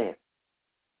blessed man.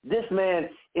 This man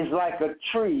is like a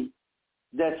tree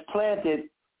that's planted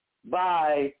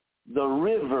by the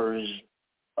rivers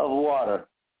of water,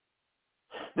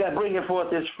 that bringeth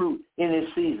forth his fruit in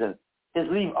his season. His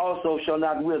leaf also shall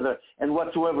not wither, and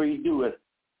whatsoever he doeth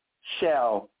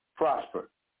shall prosper.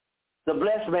 The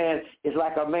blessed man is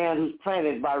like a man who's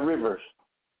planted by rivers.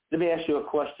 Let me ask you a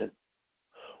question.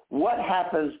 What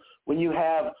happens when you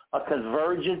have a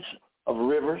convergence of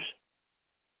rivers?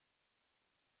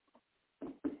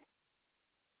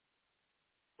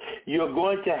 You're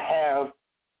going to have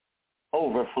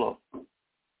overflow.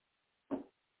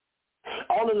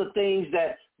 All of the things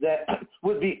that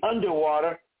would be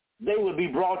underwater, they would be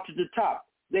brought to the top.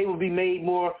 They would be made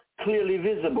more clearly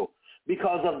visible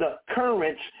because of the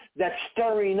currents that's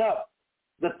stirring up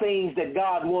the things that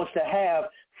God wants to have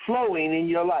flowing in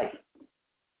your life.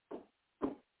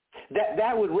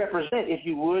 That would represent, if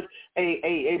you would,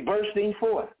 a bursting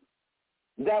forth.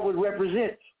 That would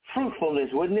represent fruitfulness,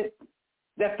 wouldn't it?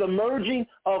 That the merging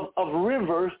of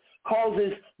rivers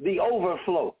causes the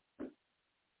overflow.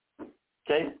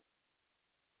 Okay?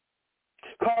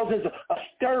 Causes a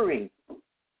stirring.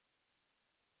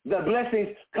 The blessings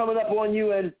coming up on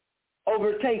you and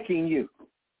overtaking you.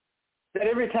 That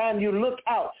every time you look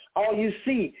out, all you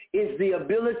see is the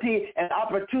ability and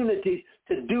opportunities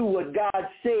to do what God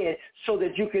said so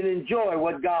that you can enjoy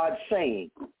what God's saying.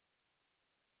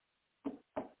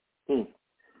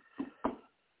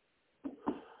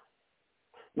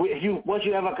 Once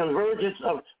you have a convergence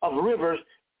of rivers,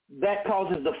 that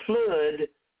causes the flood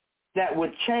that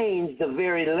would change the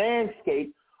very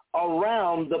landscape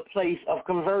around the place of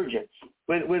convergence.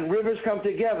 When rivers come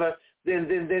together, then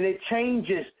it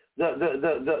changes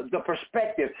the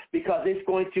perspective, because it's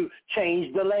going to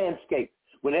change the landscape.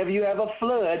 Whenever you have a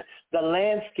flood, the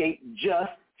landscape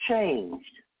just changed.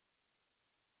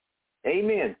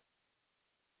 Amen.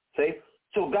 See?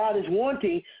 So God is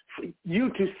wanting you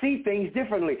to see things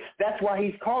differently. That's why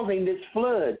he's causing this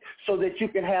flood, so that you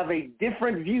can have a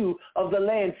different view of the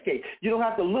landscape. You don't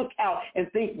have to look out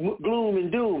and think gloom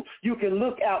and doom. You can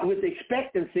look out with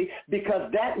expectancy,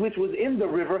 because that which was in the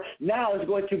river now is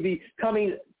going to be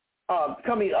coming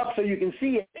up so you can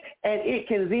see it, and it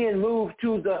can then move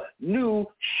to the new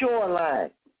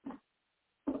shoreline.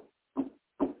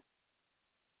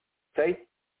 Okay?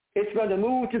 It's going to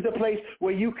move to the place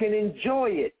where you can enjoy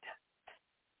it.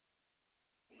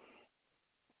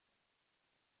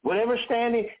 Whatever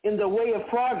standing in the way of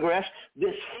progress,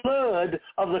 this flood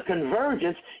of the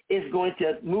convergence is going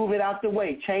to move it out the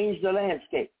way, change the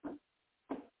landscape.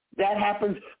 That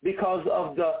happens because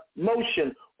of the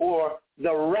motion or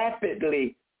the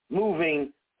rapidly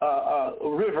moving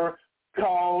river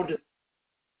called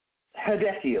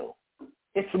Hadethiel.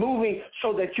 It's moving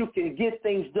so that you can get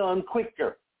things done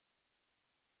quicker.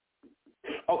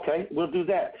 Okay, we'll do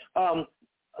that.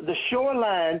 The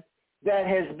shoreline that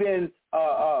has been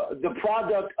the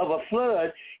product of a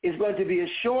flood is going to be a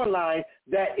shoreline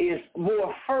that is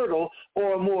more fertile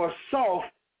or more soft,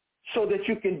 so that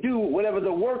you can do whatever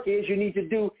the work is you need to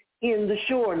do in the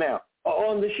shore now, or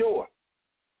on the shore.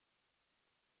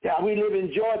 Yeah, we live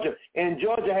in Georgia, and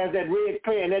Georgia has that red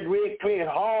clay, and that red clay is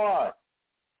hard.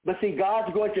 But see,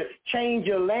 God's going to change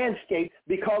your landscape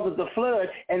because of the flood,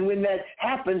 and when that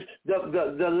happens,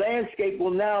 the landscape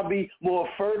will now be more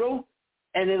fertile,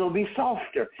 and it'll be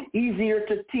softer, easier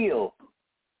to till.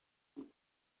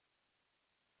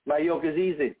 My yoke is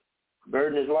easy,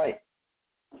 burden is light.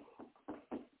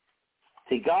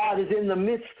 See, God is in the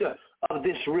midst of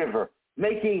this river,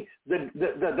 making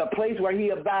the place where he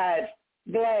abides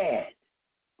glad.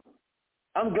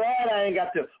 I'm glad I ain't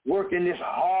got to work in this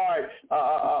hard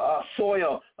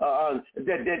soil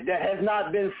that has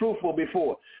not been fruitful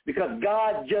before, because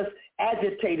God just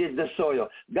agitated the soil.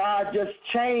 God just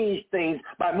changed things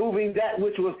by moving that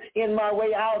which was in my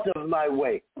way out of my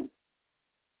way.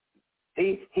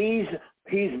 He's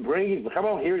bringing, come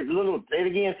on, here, say it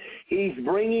again. He's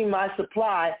bringing my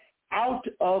supply out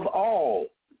of all.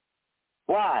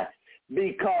 Why?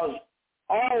 Because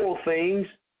all things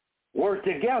work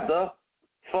together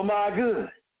for my good.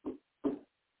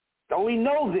 Don't we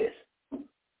know this?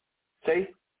 See,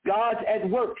 God's at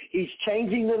work. He's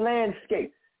changing the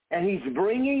landscape, and he's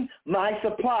bringing my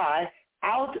supply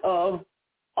out of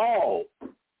all.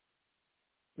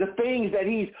 The things that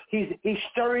he's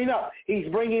stirring up, he's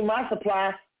bringing my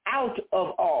supply out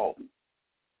of all.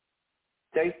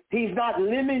 Okay? He's not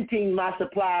limiting my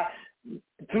supply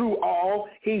through all.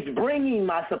 He's bringing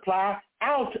my supply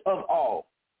out of all.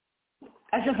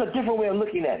 That's just a different way of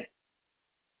looking at it.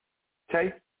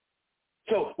 Okay?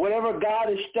 So whatever God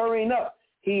is stirring up,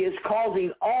 he is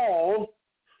causing all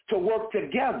to work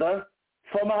together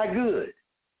for my good.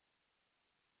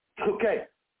 Okay.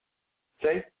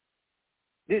 See?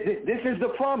 This is the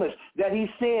promise that he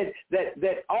said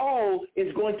that all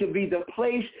is going to be the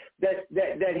place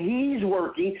that he's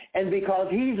working, and because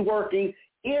he's working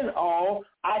in all,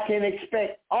 I can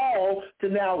expect all to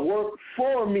now work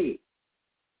for me.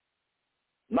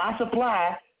 My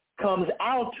supply comes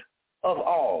out of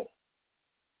all.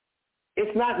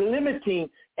 It's not limiting,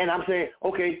 and I'm saying,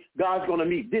 okay, God's going to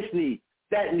meet this need,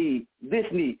 that need, this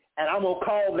need, and I'm going to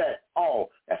call that all.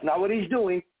 That's not what he's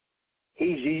doing.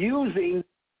 He's using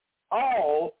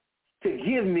all to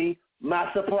give me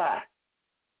my supply.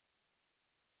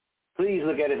 Please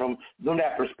look at it from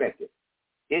that perspective.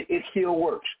 It still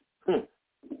works.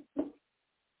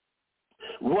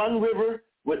 One river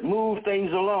would move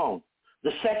things along.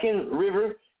 The second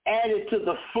river, added to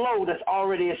the flow that's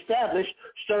already established,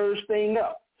 stirs things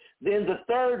up. Then the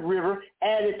third river,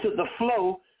 added to the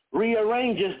flow,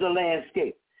 rearranges the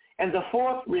landscape. And the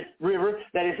fourth river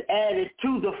that is added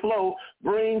to the flow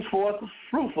brings forth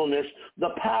fruitfulness, the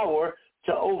power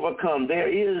to overcome. There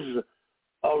is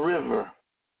a river,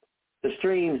 the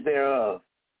streams thereof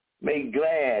make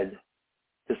glad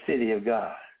the city of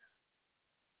God.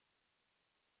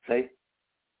 See?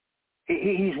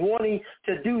 He's wanting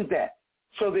to do that.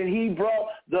 So then he brought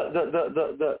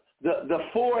the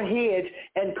four heads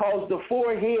and caused the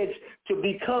four heads to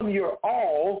become your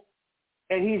all.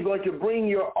 And he's going to bring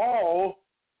your all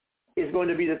is going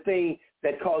to be the thing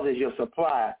that causes your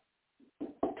supply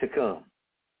to come.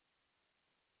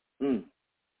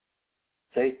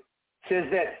 See? Says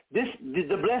that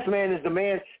the blessed man is the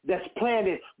man that's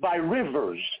planted by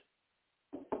rivers.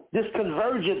 This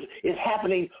convergence is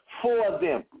happening for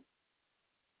them.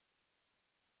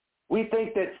 We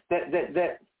think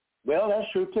that well,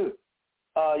 that's true too.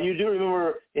 You do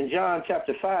remember in John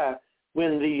chapter 5,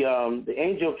 when the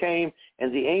angel came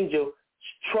and the angel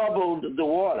troubled the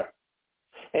water.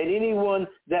 And anyone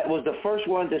that was the first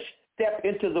one to step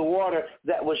into the water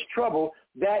that was troubled,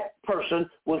 that person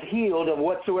was healed of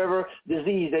whatsoever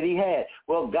disease that he had.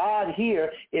 Well, God here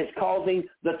is causing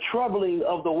the troubling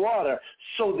of the water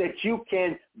so that you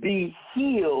can be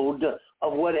healed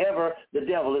of whatever the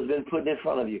devil has been putting in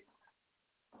front of you.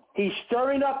 He's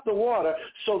stirring up the water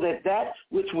so that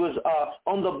which was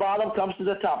on the bottom comes to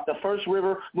the top. The first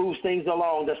river moves things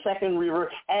along. The second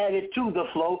river added to the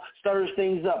flow stirs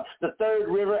things up. The third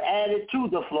river added to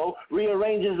the flow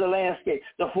rearranges the landscape.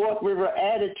 The fourth river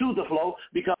added to the flow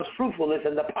becomes fruitfulness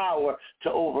and the power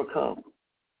to overcome.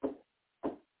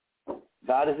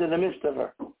 God is in the midst of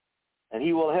her, and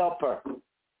he will help her.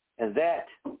 And that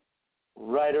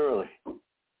right early.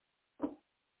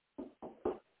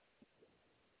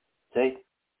 See?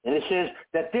 And it says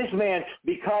that this man,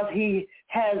 because he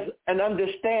has an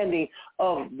understanding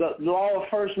of the law of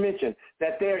first mention,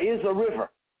 that there is a river.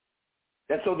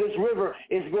 And so this river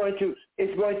is going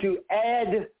to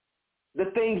add the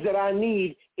things that I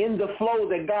need in the flow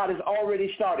that God has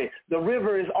already started. The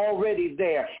river is already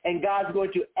there, and God's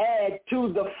going to add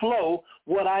to the flow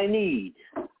what I need.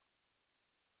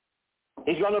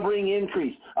 He's going to bring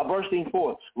increase, a bursting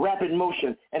forth, rapid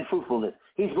motion, and fruitfulness.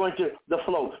 He's going to the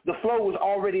flow. The flow was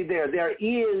already there. There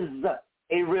is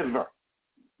a river.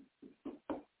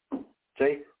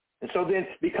 See? And so then,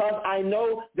 because I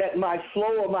know that my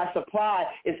flow or my supply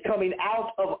is coming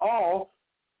out of all,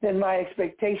 then my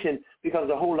expectation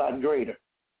becomes a whole lot greater.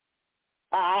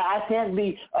 I can't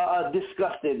be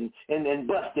disgusted and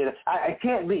busted. I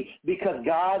can't be, because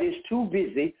God is too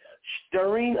busy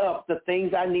stirring up the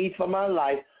things I need for my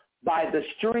life by the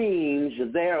streams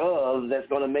thereof that's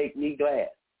going to make me glad.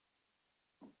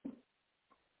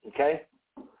 Okay?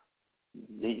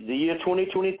 The year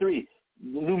 2023,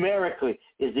 numerically,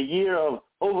 is the year of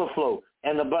overflow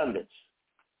and abundance.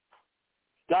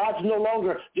 God's no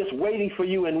longer just waiting for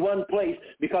you in one place,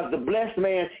 because the blessed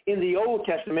man in the Old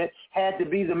Testament had to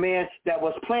be the man that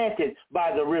was planted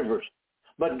by the rivers.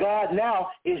 But God now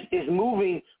is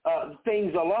moving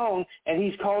things along, and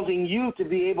he's causing you to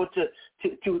be able to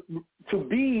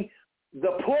be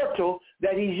the portal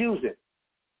that he's using.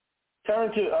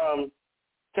 Turn to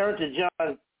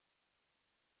John.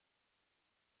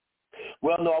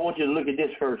 Well, no, I want you to look at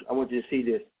this first. I want you to see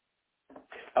this.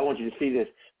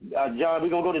 John, we're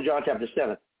going to go to John chapter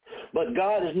 7. But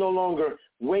God is no longer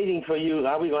waiting for you.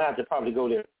 Now, we're going to have to probably go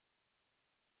there.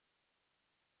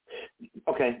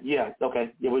 Okay,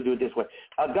 we'll do it this way.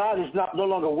 God is no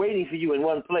longer waiting for you in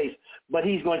one place, but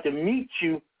he's going to meet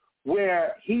you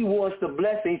where he wants the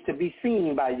blessings to be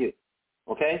seen by you.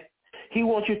 Okay? He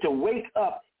wants you to wake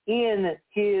up in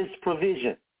his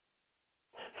provision.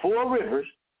 4 rivers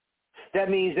That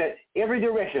means that every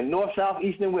direction, north, south,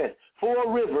 east, and west,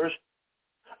 4 rivers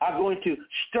are going to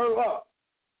stir up.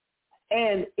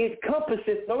 And it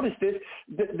compasses, notice this,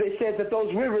 they said that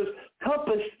those rivers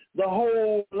compass the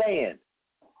whole land.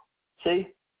 See?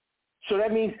 So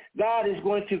that means God is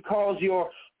going to cause your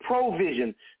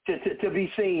provision to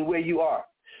be seen where you are.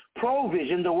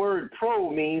 Provision, the word pro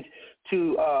means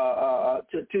to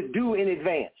do in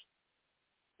advance.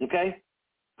 Okay?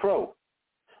 Pro.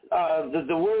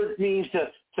 The word means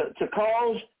to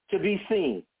cause to be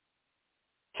seen,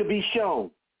 to be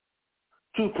shown,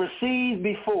 to perceive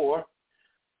before,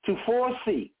 to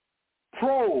foresee,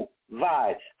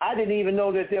 provide. I didn't even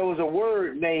know that there was a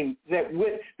word named that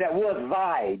was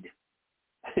vide.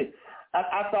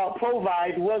 I thought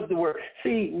provide was the word.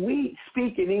 See, we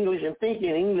speak in English and think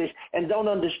in English and don't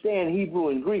understand Hebrew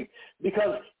and Greek,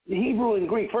 because Hebrew and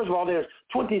Greek, first of all, there's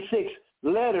 26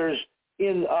 letters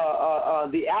in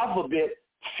the alphabet,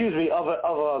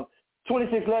 of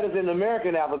 26 letters in the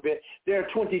American alphabet. There are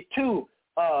 22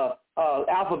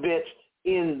 alphabets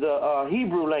in the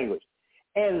Hebrew language.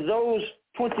 And those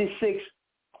 26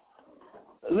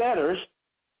 letters,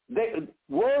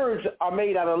 words are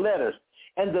made out of letters.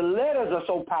 And the letters are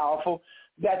so powerful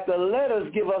that the letters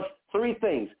give us 3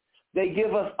 things. They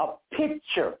give us a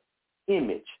picture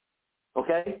image,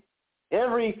 okay?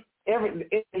 In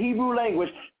the Hebrew language,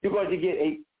 you're going to get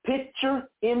a picture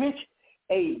image,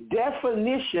 a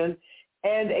definition,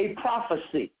 and a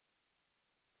prophecy.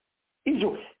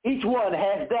 Each one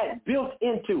has that built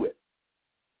into it,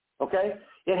 okay?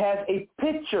 It has a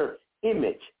picture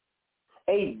image,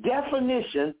 a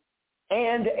definition,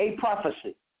 and a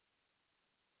prophecy.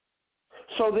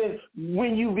 So then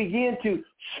when you begin to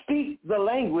speak the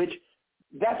language,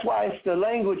 that's why it's the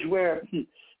language where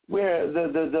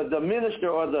the minister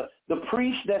or the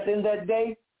priest that's in that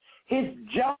day, his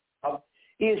job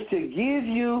is to give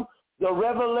you the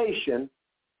revelation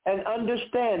and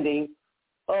understanding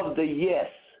of the yes.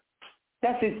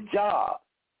 That's his job,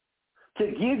 to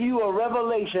give you a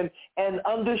revelation and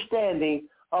understanding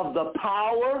of the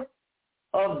power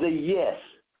of the yes.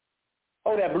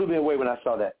 Oh, that blew me away when I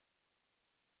saw that.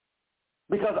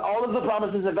 Because all of the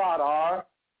promises of God are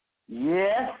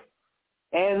yes,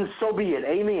 and so be it.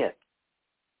 Amen.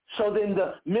 So then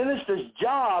the minister's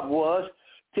job was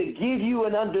to give you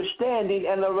an understanding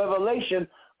and a revelation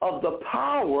of the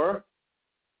power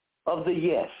of the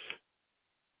yes.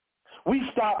 We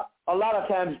stop a lot of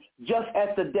times just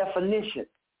at the definition.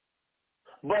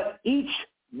 But each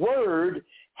word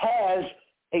has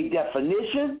a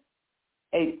definition,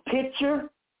 a picture,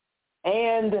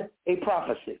 and a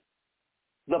prophecy.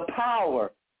 The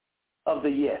power of the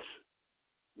yes.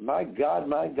 My God,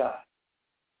 my God.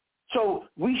 So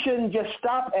we shouldn't just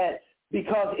stop at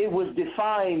because it was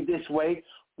defined this way.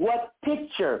 What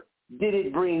picture did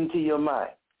it bring to your mind?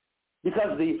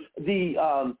 Because the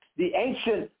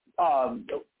ancient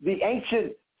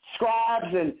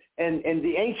scribes and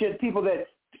the ancient people that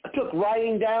took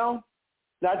writing down,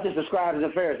 not just the scribes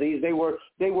and Pharisees, they were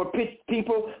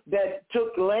people that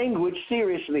took language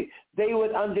seriously. They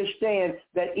would understand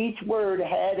that each word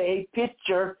had a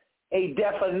picture, a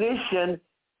definition,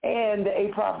 and a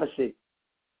prophecy.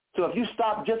 So if you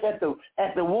stop just at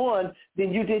the one,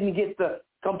 then you didn't get the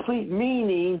complete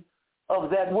meaning of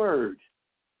that word.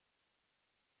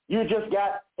 You just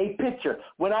got a picture.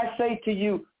 When I say to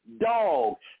you,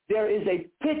 dog, there is a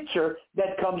picture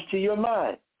that comes to your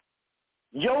mind.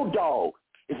 Your dog,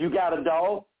 if you got a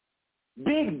dog.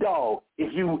 Big dog,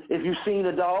 if you've seen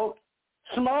a dog.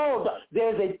 Small dog,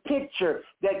 there's a picture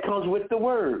that comes with the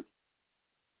word.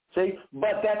 See,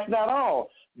 but that's not all.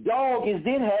 Dog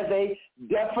then has a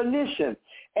definition,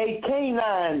 a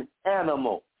canine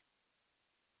animal.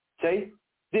 See?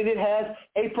 Then it has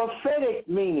a prophetic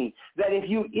meaning, that if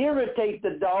you irritate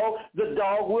the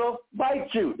dog will bite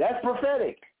you. That's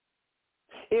prophetic.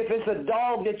 If it's a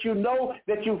dog that you know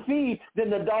that you feed, then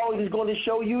the dog is going to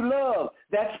show you love.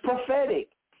 That's prophetic.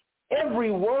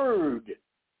 Every word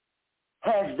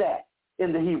has that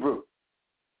in the Hebrew.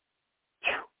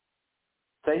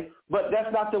 See? But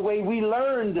that's not the way we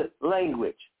learned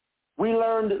language. We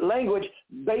learned language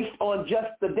based on just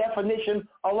the definition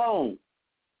alone.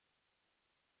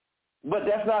 But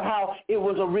that's not how it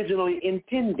was originally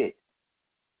intended.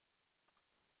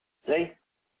 See?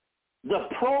 The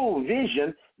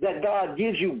provision that God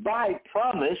gives you by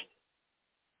promise,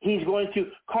 he's going to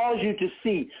cause you to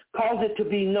see, cause it to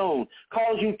be known,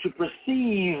 cause you to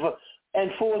perceive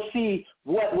and foresee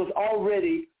what was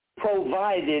already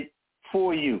provided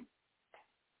for you.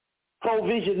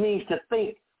 Provision means to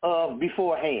think of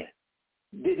beforehand.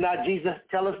 Did not Jesus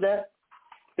tell us that?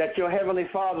 That your heavenly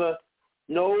Father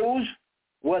knows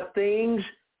what things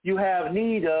you have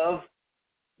need of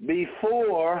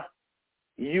before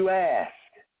you ask.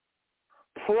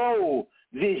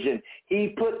 Provision.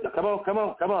 He put, come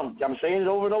on. I'm saying it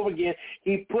over and over again.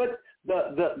 He put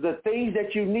the things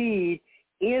that you need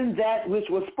in that which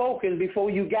was spoken before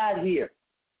you got here.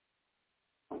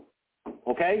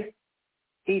 Okay?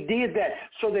 He did that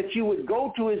so that you would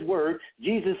go to his word.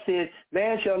 Jesus said,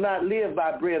 man shall not live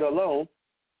by bread alone,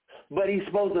 but he's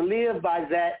supposed to live by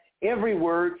that every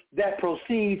word that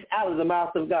proceeds out of the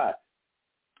mouth of God.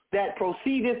 That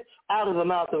proceedeth out of the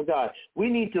mouth of God. We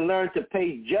need to learn to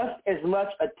pay just as much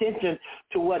attention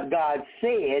to what God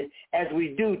said as we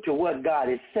do to what God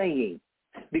is saying.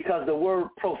 Because the word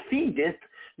proceedeth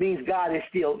means God is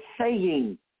still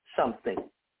saying something.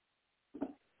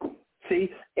 See,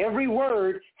 every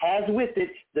word has with it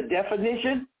the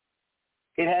definition,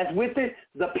 it has with it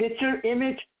the picture,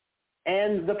 image,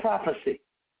 and the prophecy.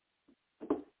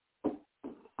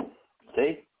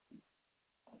 See?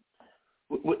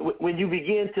 When you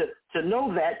begin to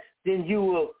know that, then you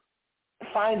will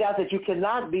find out that you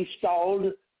cannot be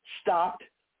stalled, stopped,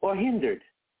 or hindered.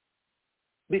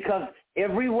 Because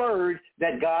every word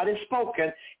that God has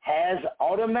spoken has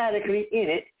automatically in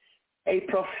it a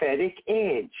prophetic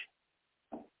edge.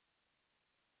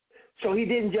 So he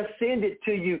didn't just send it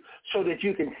to you so that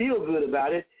you can feel good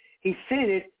about it. He sent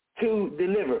it to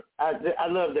deliver. I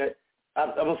love that.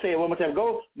 I'm going to say it one more time.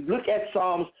 Go look at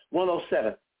Psalms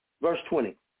 107, verse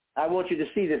 20. I want you to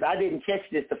see this. I didn't catch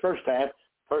this the first time,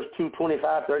 verse 2,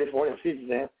 25, 30, 40, 50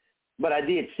 times, but I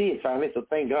did see it finally, so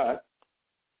thank God.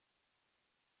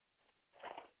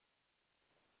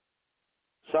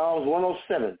 Psalms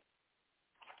 107,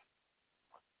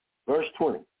 verse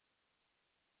 20.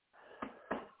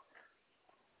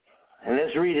 And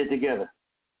let's read it together.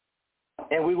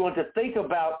 And we want to think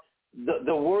about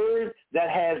the word that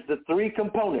has the three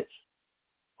components.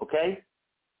 Okay?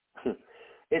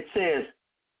 It says,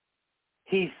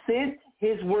 he sent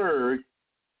his word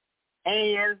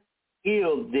and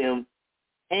healed them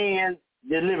and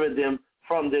delivered them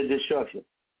from their destruction.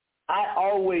 I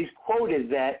always quoted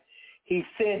that he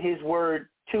sent his word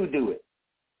to do it.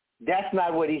 That's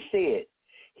not what he said.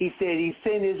 He said he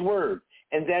sent his word,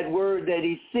 and that word that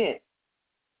he sent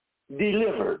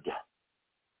delivered.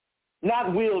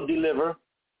 Not will deliver,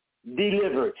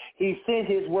 delivered. He sent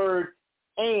his word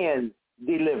and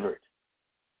delivered.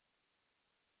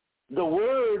 The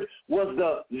word was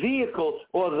the vehicle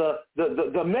or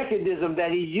the mechanism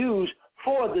that he used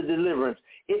for the deliverance.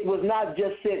 It was not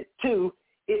just sent to,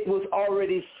 it was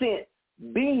already sent,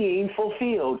 being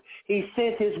fulfilled. He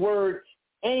sent his word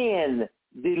and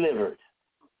delivered.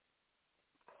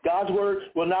 God's word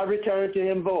will not return to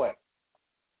him void,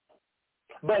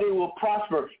 but it will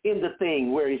prosper in the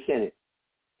thing where he sent it.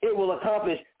 It will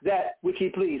accomplish that which he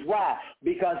pleased. Why?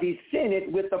 Because he sent it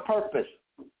with a purpose.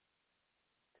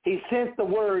 He sent the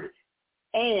word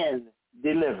and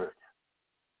delivered.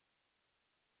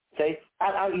 Okay?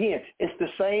 Again, it's the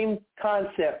same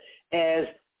concept as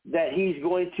that he's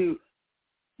going to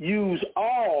use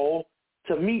all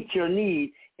to meet your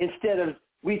need instead of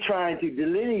we trying to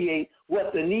delineate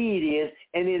what the need is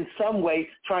and in some way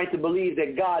trying to believe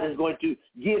that God is going to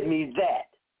give me that.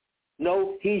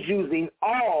 No, he's using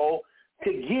all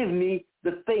to give me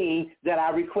the thing that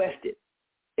I requested.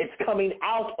 It's coming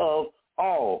out of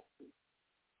all.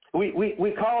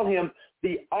 We call him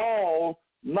the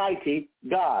Almighty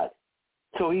God.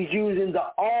 So he's using the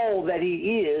all that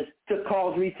he is to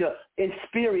cause me to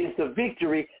experience the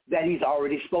victory that he's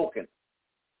already spoken.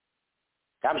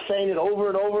 I'm saying it over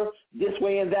and over, this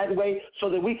way and that way, so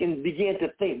that we can begin to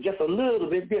think just a little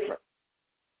bit different.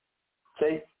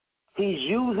 See? He's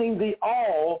using the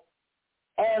all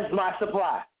as my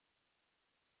supply.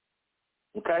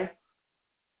 Okay?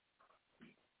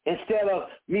 Instead of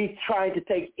me trying to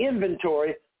take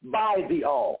inventory by the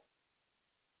all.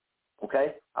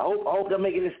 Okay? I hope I'm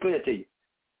making this clear to you.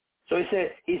 So he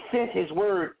said he sent his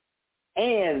word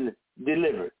and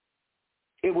delivered.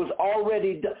 It was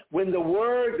already done. When the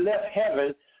word left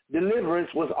heaven, deliverance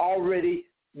was already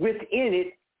within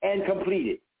it and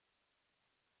completed.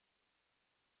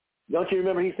 Don't you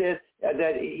remember he said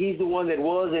that he's the one that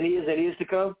was and is to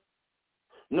come?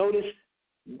 Notice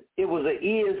it was an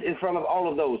is in front of all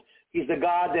of those. He's the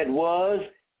God that was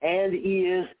and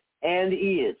is and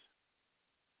is.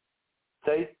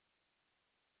 See?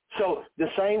 So the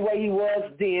same way he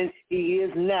was then, he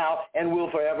is now and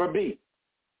will forever be.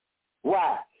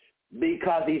 Why?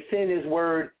 Because he sent his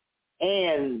word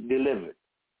and delivered.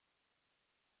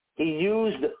 He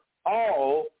used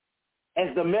all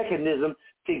as the mechanism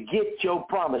to get your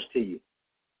promise to you.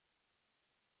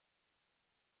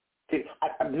 See,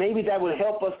 maybe that would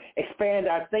help us expand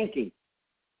our thinking,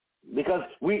 because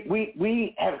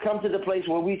we have come to the place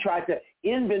where we try to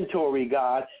inventory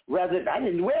God rather.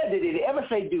 Where did it ever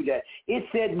say do that? It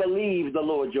said believe the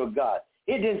Lord your God.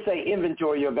 It didn't say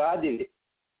inventory your God, did it?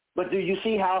 But do you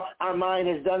see how our mind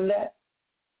has done that?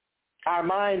 Our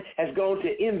mind has gone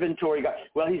to inventory God.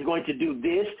 Well, he's going to do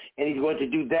this, and he's going to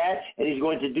do that, and he's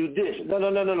going to do this.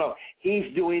 No.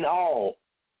 He's doing all.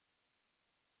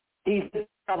 He's the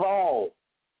God of all.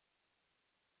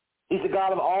 He's the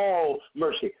God of all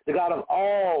mercy, the God of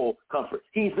all comfort.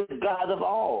 He's the God of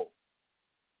all.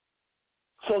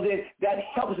 So then that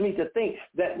helps me to think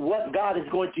that what God is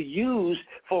going to use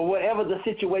for whatever the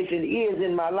situation is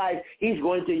in my life, he's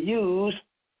going to use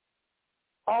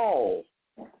all.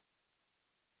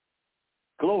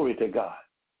 Glory to God.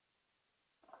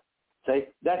 See,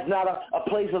 that's not a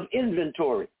place of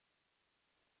inventory.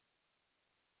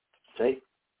 See?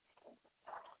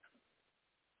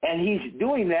 And he's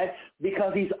doing that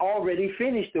because he's already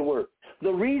finished the work.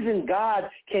 The reason God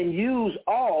can use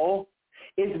all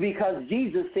is because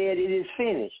Jesus said it is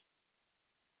finished.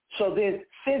 So then,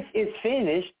 since it's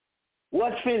finished,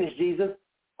 what's finished, Jesus?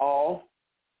 All.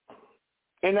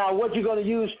 And now what you're going to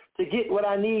use to get what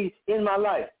I need in my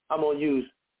life? I'm going to use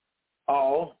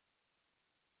all.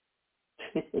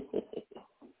 See,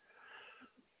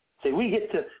 we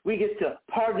get to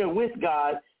partner with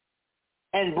God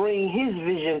and bring his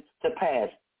vision to pass,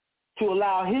 to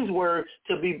allow his word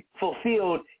to be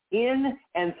fulfilled in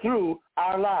and through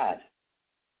our lives.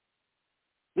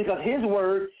 Because his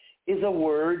word is a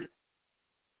word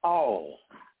all.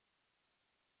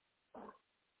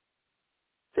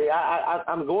 See,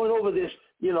 I'm going over this,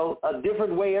 a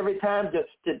different way every time to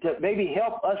maybe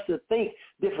help us to think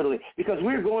differently. Because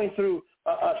we're going through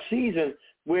a season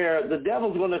where the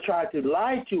devil's going to try to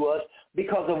lie to us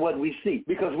because of what we see.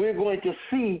 Because we're going to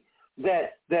see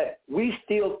that we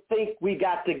still think we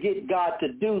got to get God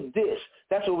to do this.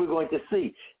 That's what we're going to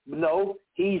see. No,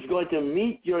 he's going to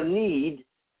meet your need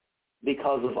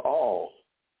because of all.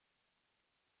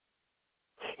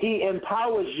 He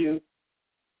empowers you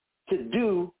to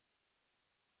do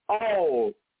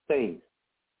all things.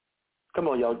 Come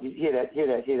on, y'all. Hear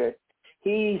that.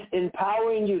 He's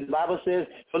empowering you. The Bible says,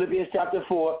 Philippians chapter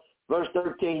 4, verse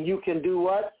 13, you can do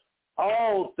what?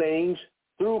 All things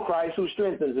through Christ who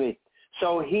strengthens me.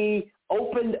 So he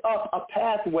opened up a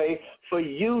pathway for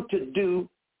you to do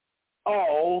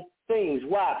all things.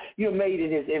 Why? You're made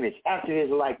in his image, after his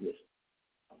likeness.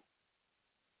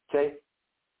 Okay?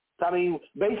 I mean,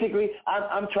 basically,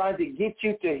 I'm trying to get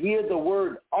you to hear the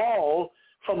word all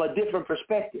from a different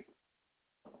perspective.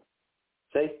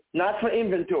 See? Not for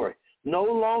inventory. No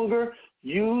longer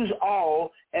use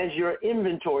all as your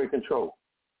inventory control.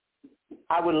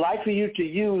 I would like for you to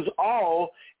use all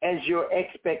as your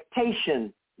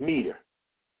expectation meter.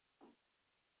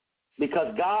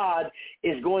 Because God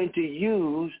is going to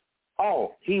use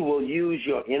all. He will use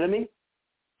your enemy.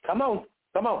 Come on.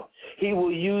 He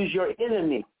will use your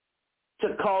enemy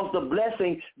to cause the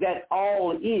blessing that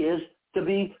all is to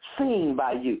be seen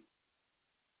by you.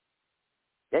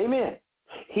 Amen.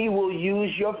 He will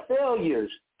use your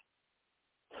failures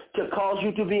to cause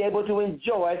you to be able to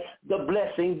enjoy the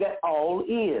blessing that all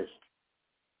is.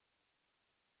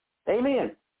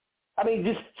 Amen. I mean,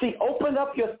 just see, open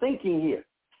up your thinking here.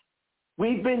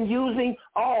 We've been using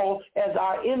all as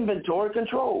our inventory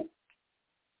control.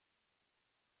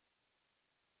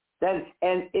 And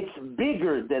it's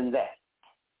bigger than that.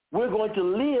 We're going to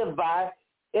live by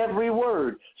every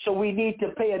word. So we need to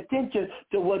pay attention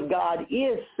to what God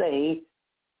is saying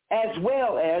as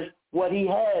well as what he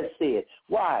has said.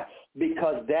 Why?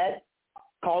 Because that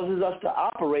causes us to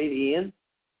operate in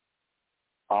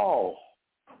all.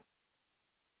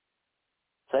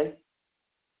 See?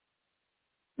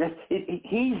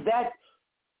 He's that.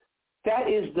 That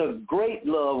is the great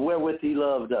love wherewith he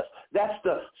loved us. That's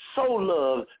the soul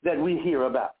love that we hear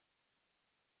about.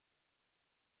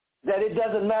 That it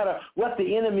doesn't matter what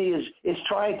the enemy is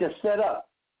trying to set up,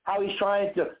 how he's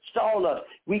trying to stall us.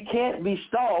 We can't be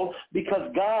stalled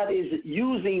because God is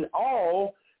using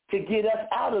all to get us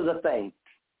out of the thing.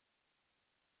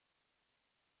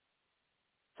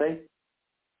 See?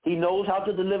 He knows how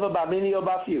to deliver by many or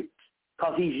by few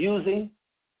because he's using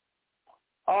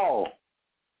all.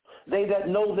 They that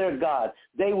know their God,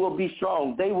 they will be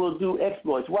strong. They will do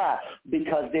exploits. Why?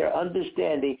 Because they're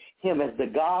understanding him as the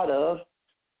God of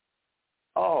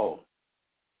all.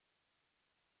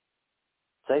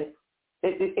 See?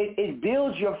 It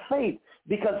builds your faith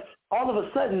because all of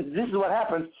a sudden, this is what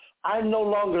happens. I'm no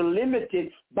longer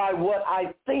limited by what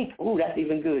I think. Ooh, that's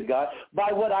even good, God.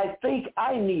 By what I think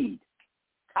I need.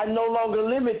 I'm no longer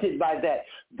limited by that.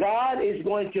 God is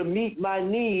going to meet my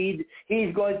need.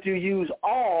 He's going to use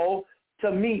all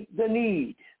to meet the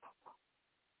need.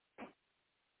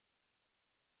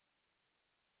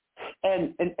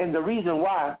 And the reason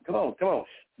why, come on.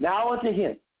 Now unto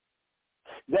him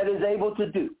that is able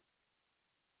to do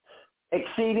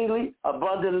exceedingly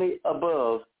abundantly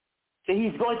above. So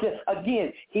he's going to,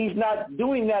 again, he's not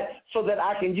doing that so that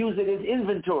I can use it as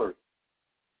inventory.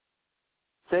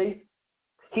 See?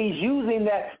 He's using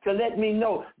that to let me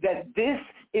know that this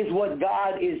is what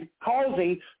God is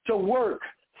causing to work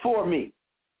for me.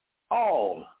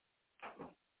 All.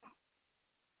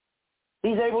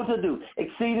 He's able to do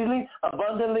exceedingly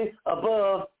abundantly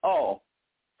above all.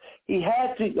 He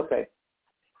had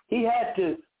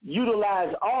to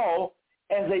utilize all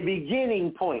as a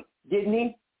beginning point, didn't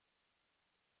he?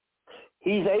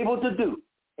 He's able to do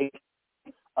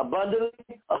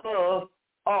abundantly above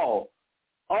all.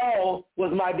 All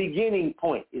was my beginning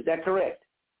point. Is that correct?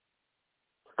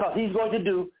 Because he's going to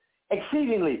do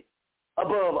exceedingly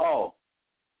above all.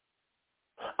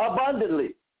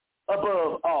 Abundantly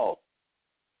above all.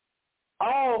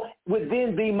 All would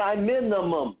then be my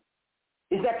minimum.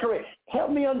 Is that correct?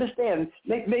 Help me understand.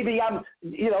 Maybe I'm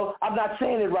not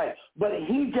saying it right, but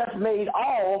he just made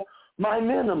all my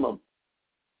minimum.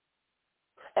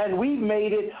 And we've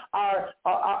made it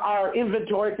our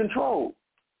inventory control.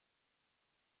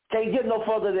 Can't get no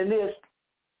further than this.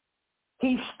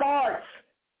 He starts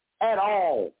at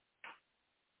all.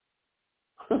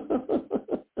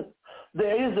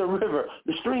 There is a river.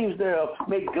 The streams thereof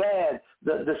make glad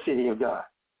the city of God.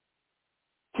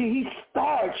 See, he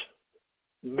starts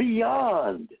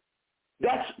beyond.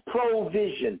 That's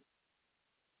provision.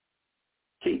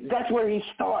 See, that's where he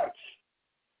starts.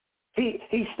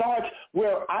 He starts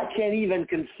where I can't even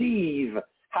conceive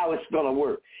how it's going to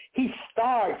work. He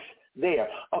starts there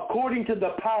according to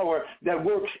the power that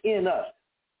works in us.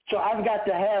 So I've got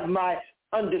to have my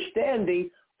understanding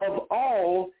of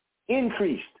all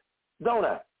increased, don't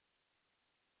I?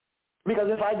 Because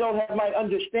if I don't have my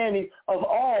understanding of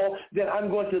all, then I'm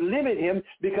going to limit him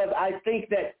because I think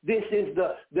that this is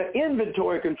the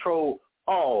inventory control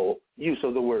all use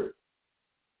of the word.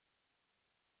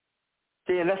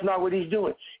 See, and that's not what he's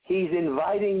doing. He's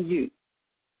inviting you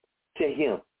to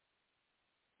him.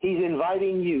 He's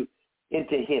inviting you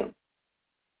into him.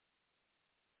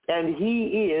 And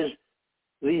he is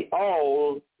the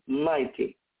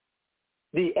Almighty,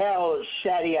 the El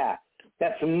Shaddai.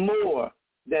 That's more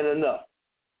than enough.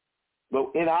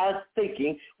 But in our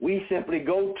thinking, we simply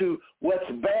go to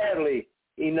what's barely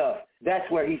enough. That's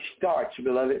where he starts,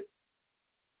 beloved.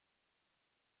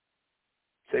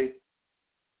 See?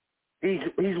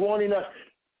 He's wanting us.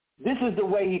 This is the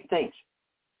way he thinks.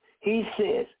 He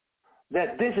says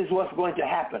that this is what's going to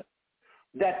happen.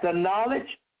 That the knowledge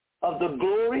of the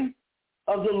glory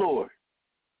of the Lord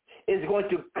is going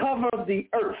to cover the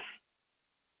earth.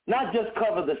 Not just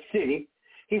cover the city.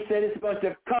 He said it's going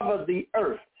to cover the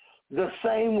earth the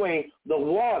same way the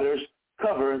waters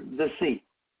cover the sea.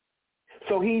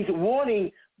 So he's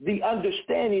wanting the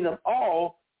understanding of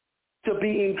all to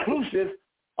be inclusive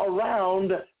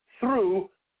around through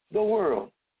the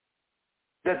world.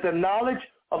 That the knowledge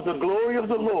of the glory of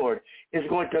the Lord is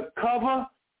going to cover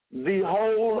the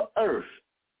whole earth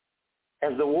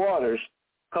as the waters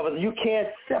cover. You can't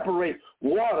separate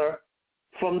water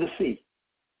from the sea.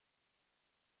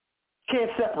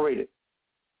 Can't separate it.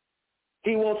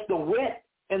 He wants the wet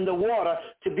and the water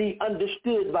to be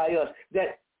understood by us,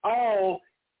 that all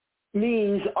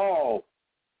means all.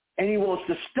 And he wants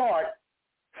to start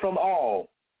from all.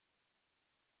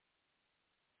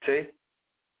 See?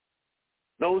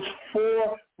 Those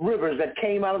 4 rivers that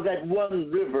came out of that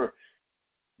one river,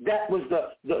 that was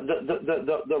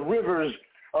the rivers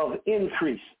of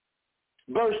increase,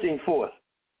 bursting forth,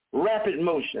 rapid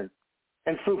motion,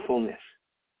 and fruitfulness.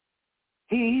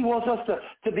 He wants us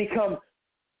to become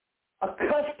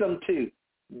accustomed to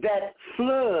that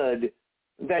flood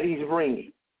that he's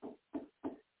bringing.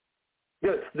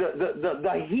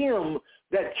 The hymn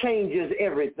that changes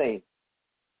everything.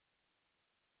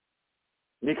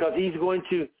 Because he's going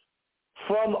to,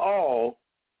 from all,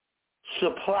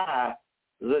 supply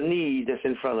the need that's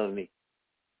in front of me.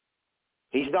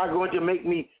 He's not going to make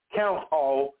me count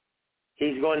all.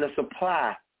 He's going to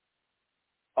supply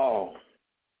all.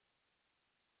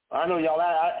 I know, y'all,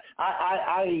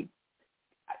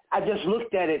 I just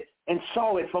looked at it and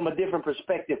saw it from a different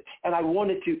perspective, and I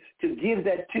wanted to give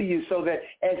that to you so that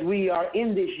as we are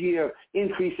in this year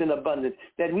increase in abundance,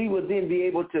 that we will then be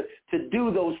able to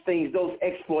do those things, those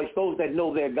exploits. Those that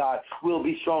know their God will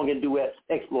be strong and do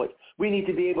exploits. We need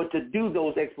to be able to do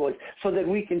those exploits so that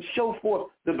we can show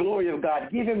forth the glory of God,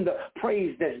 give him the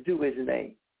praise that's due his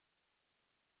name.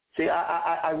 See,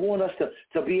 I want us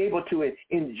to be able to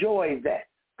enjoy that,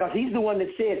 because he's the one that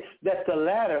said that the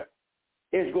latter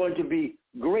is going to be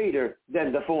greater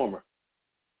than the former.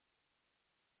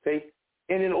 See?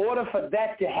 And in order for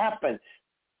that to happen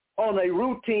on a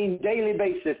routine daily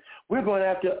basis, we're going to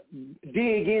have to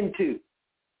dig into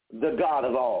the God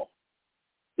of all.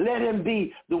 Let him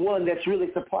be the one that's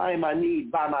really supplying my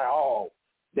need by my all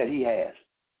that he has.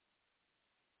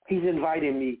 He's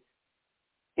inviting me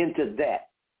into that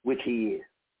which he is.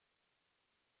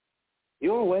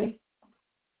 Your way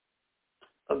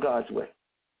or God's way?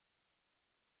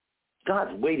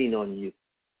 God's waiting on you,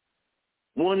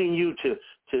 wanting you to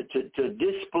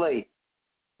display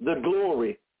the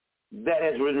glory that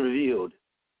has been revealed.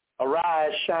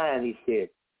 Arise, shine, he said,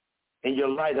 and your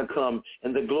light will come,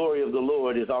 and the glory of the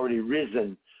Lord is already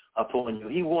risen upon you.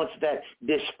 He wants that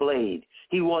displayed.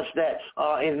 He wants that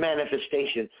in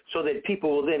manifestation, so that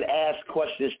people will then ask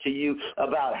questions to you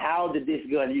about how did this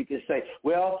go, and you can say,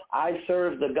 well, I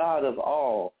serve the God of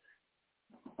all.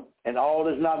 And all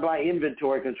is not by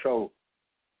inventory control.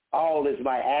 All is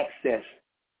by access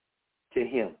to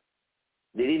him.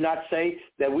 Did he not say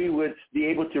that we would be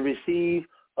able to receive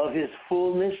of his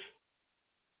fullness,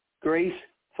 grace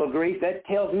for grace? That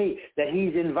tells me that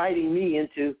he's inviting me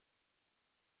into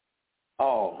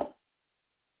all.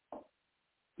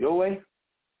 Your way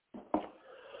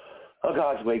or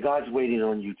God's way? God's waiting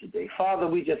on you today. Father,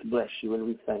 we just bless you and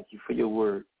we thank you for your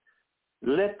word.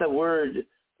 Let the word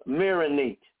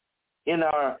marinate in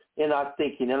our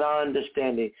thinking, in our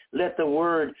understanding. Let the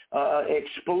word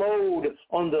explode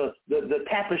on the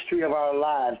tapestry of our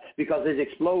lives, because it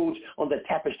explodes on the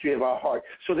tapestry of our heart,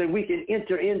 so that we can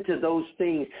enter into those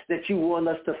things that you want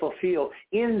us to fulfill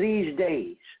in these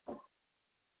days.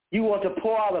 You want to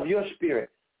pour out of your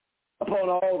spirit upon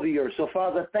all the earth. So,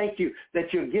 Father, thank you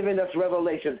that you're giving us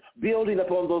revelations, building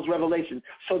upon those revelations,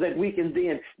 so that we can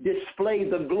then display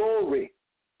the glory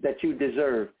that you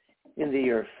deserve in the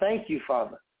earth. Thank you,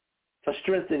 Father, for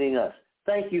strengthening us.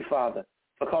 Thank you, Father,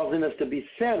 for causing us to be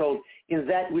settled in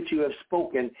that which you have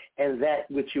spoken and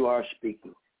that which you are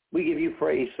speaking. We give you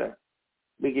praise, sir.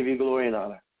 We give you glory and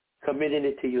honor. Committing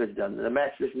it to you is done. In the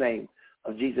matchless name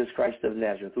of Jesus Christ of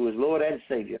Nazareth, who is Lord and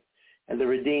Savior, and the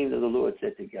redeemed of the Lord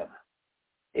said together.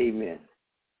 Amen.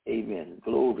 Amen.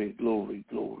 Glory, glory,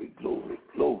 glory, glory,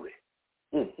 glory.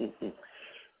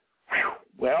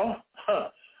 Well,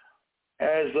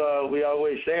 as we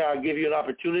always say, I'll give you an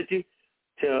opportunity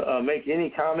to make any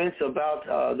comments about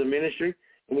the ministry,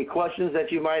 any questions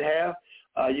that you might have.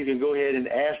 You can go ahead and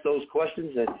ask those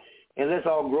questions, and let's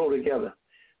all grow together.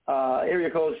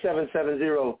 Area code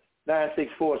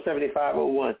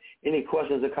 770-964-7501. Any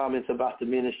questions or comments about the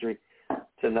ministry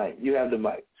tonight? You have the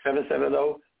mic.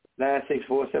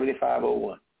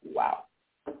 770-964-7501. Wow.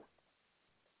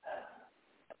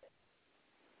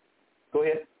 Go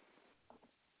ahead.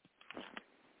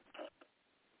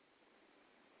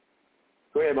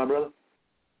 Go ahead, my brother.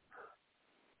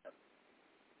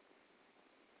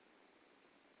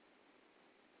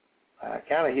 I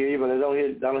kind of hear you, but I don't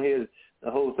hear the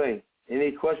whole thing.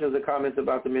 Any questions or comments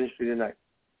about the ministry tonight?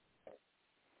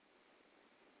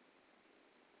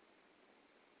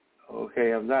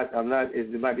 Okay, I'm not.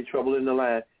 There might be trouble in the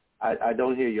line. I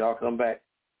don't hear you. I'll come back.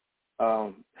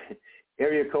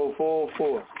 Area code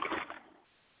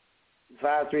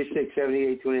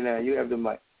 404-536-7829. You have the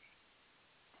mic.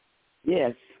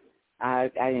 Yes, I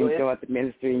enjoyed the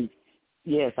ministry.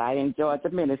 Yes, I enjoyed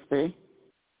the ministry,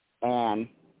 and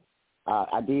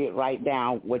I did write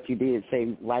down what you did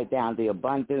say. Write down the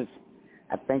abundance.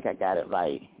 I think I got it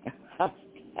right.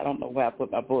 I don't know where I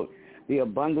put my book. The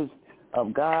abundance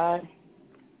of God.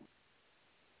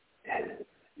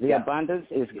 The abundance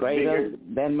is greater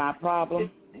than my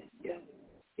problem.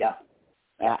 Yeah.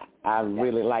 I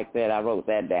really like that. I wrote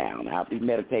that down. I'll be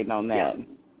meditating on that.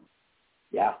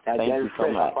 Yeah, Thank you so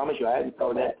much. I promise you, I hadn't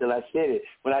thought that till I said it.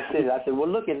 When I said it, I said, well,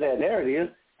 look at that. There it is.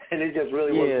 And it just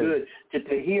really was good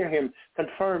to hear him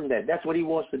confirm that. That's what he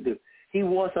wants to do. He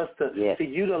wants us to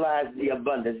utilize the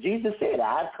abundance. Jesus said,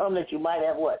 I've come that you might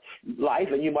have what? Life,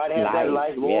 and you might have that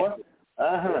life more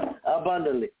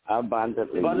abundantly.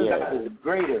 Abundantly, Abundance is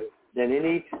greater than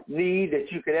any need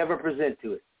that you could ever present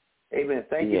to it. Amen.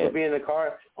 Thank you for being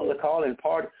on the call and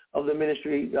part of the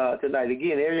ministry tonight.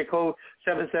 Again, area code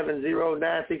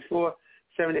 770-964-7501.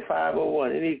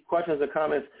 7501. Any questions or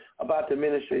comments about the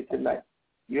ministry tonight?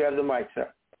 You have the mic, sir.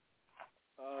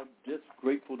 Just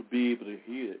grateful to be able to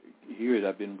hear it.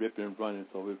 I've been ripping and running,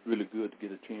 so it's really good to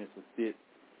get a chance to sit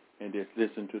and just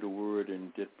listen to the word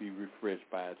and just be refreshed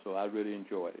by it. So I really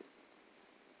enjoyed it.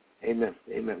 Amen.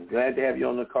 Amen. Glad to have you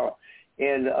on the call.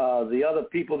 And the other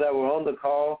people that were on the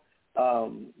call,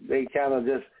 they kind of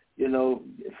just,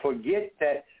 forget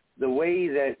that the way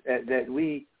that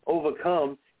we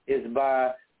overcome is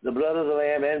by the blood of the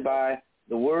Lamb and by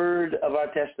the word of our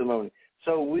testimony.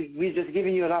 So we're just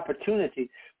giving you an opportunity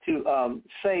to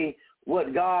say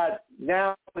what God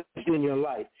now is in your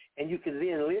life. And you can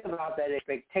then live out that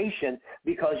expectation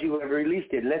because you have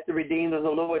released it. Let the redeemed of the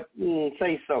Lord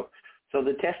say so. So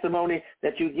the testimony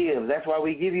that you give, that's why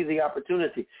we give you the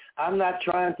opportunity. I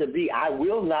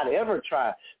will not ever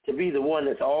try to be the one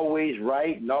that's always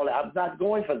right and all that. I'm not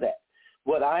going for that.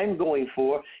 What I'm going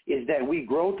for is that we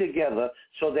grow together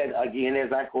so that, again,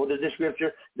 as I quoted the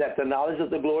scripture, that the knowledge of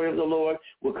the glory of the Lord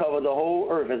will cover the whole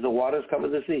earth as the waters cover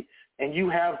the sea. And you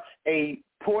have a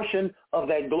portion of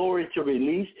that glory to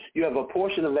release. You have a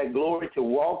portion of that glory to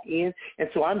walk in. And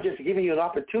so I'm just giving you an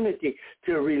opportunity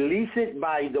to release it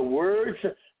by the words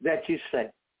that you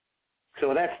say.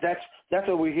 So that's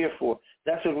what we're here for.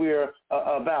 That's what we're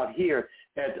about here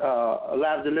at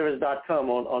livedeliverance.com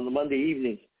on the Monday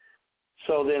evenings.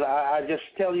 So then I just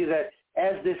tell you that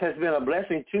as this has been a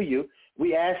blessing to you,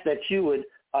 we ask that you would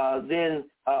then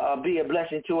be a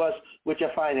blessing to us with your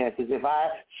finances. If I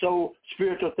sow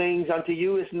spiritual things unto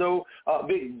you, it's no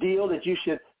big deal that you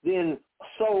should then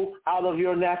sow out of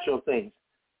your natural things.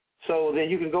 So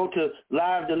then you can go to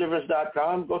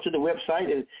livedeliverance.com, go to the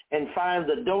website, and find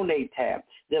the donate tab.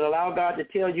 Then allow God to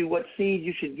tell you what seed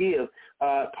you should give,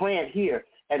 plant here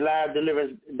at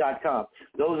livedeliverance.com.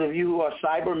 Those of you who are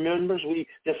cyber members, we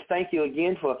just thank you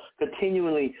again for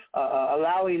continually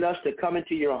allowing us to come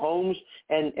into your homes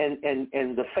and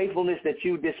the faithfulness that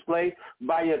you display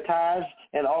by your tithes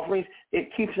and offerings. It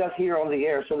keeps us here on the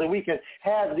air so that we can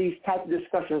have these type of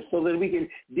discussions, so that we can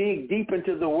dig deep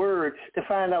into the Word to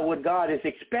find out what God is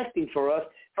expecting for us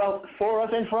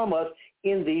and from us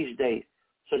in these days.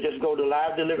 So just go to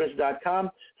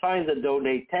livedeliverance.com, find the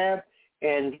donate tab,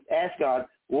 and ask God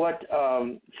what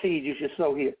seed you should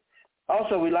sow here.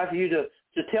 Also, we'd like for you to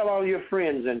tell all your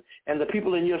friends and the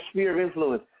people in your sphere of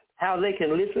influence how they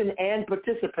can listen and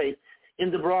participate in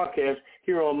the broadcast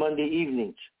here on Monday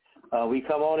evenings. We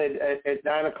come on at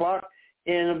 9 o'clock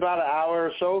in about an hour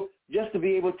or so just to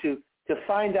be able to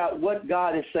find out what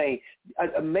God is saying.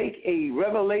 Make a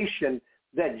revelation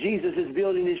that Jesus is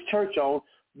building his church on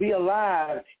be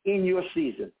alive in your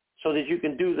season so that you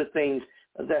can do the things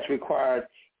that's required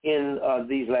in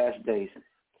these last days.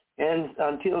 And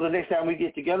until the next time we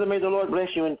get together, may the Lord bless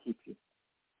you and keep you.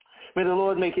 May the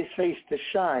Lord make his face to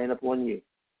shine upon you.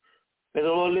 May the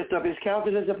Lord lift up his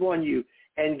countenance upon you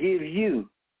and give you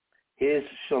his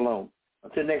shalom.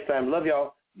 Until next time, love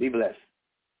y'all. Be blessed.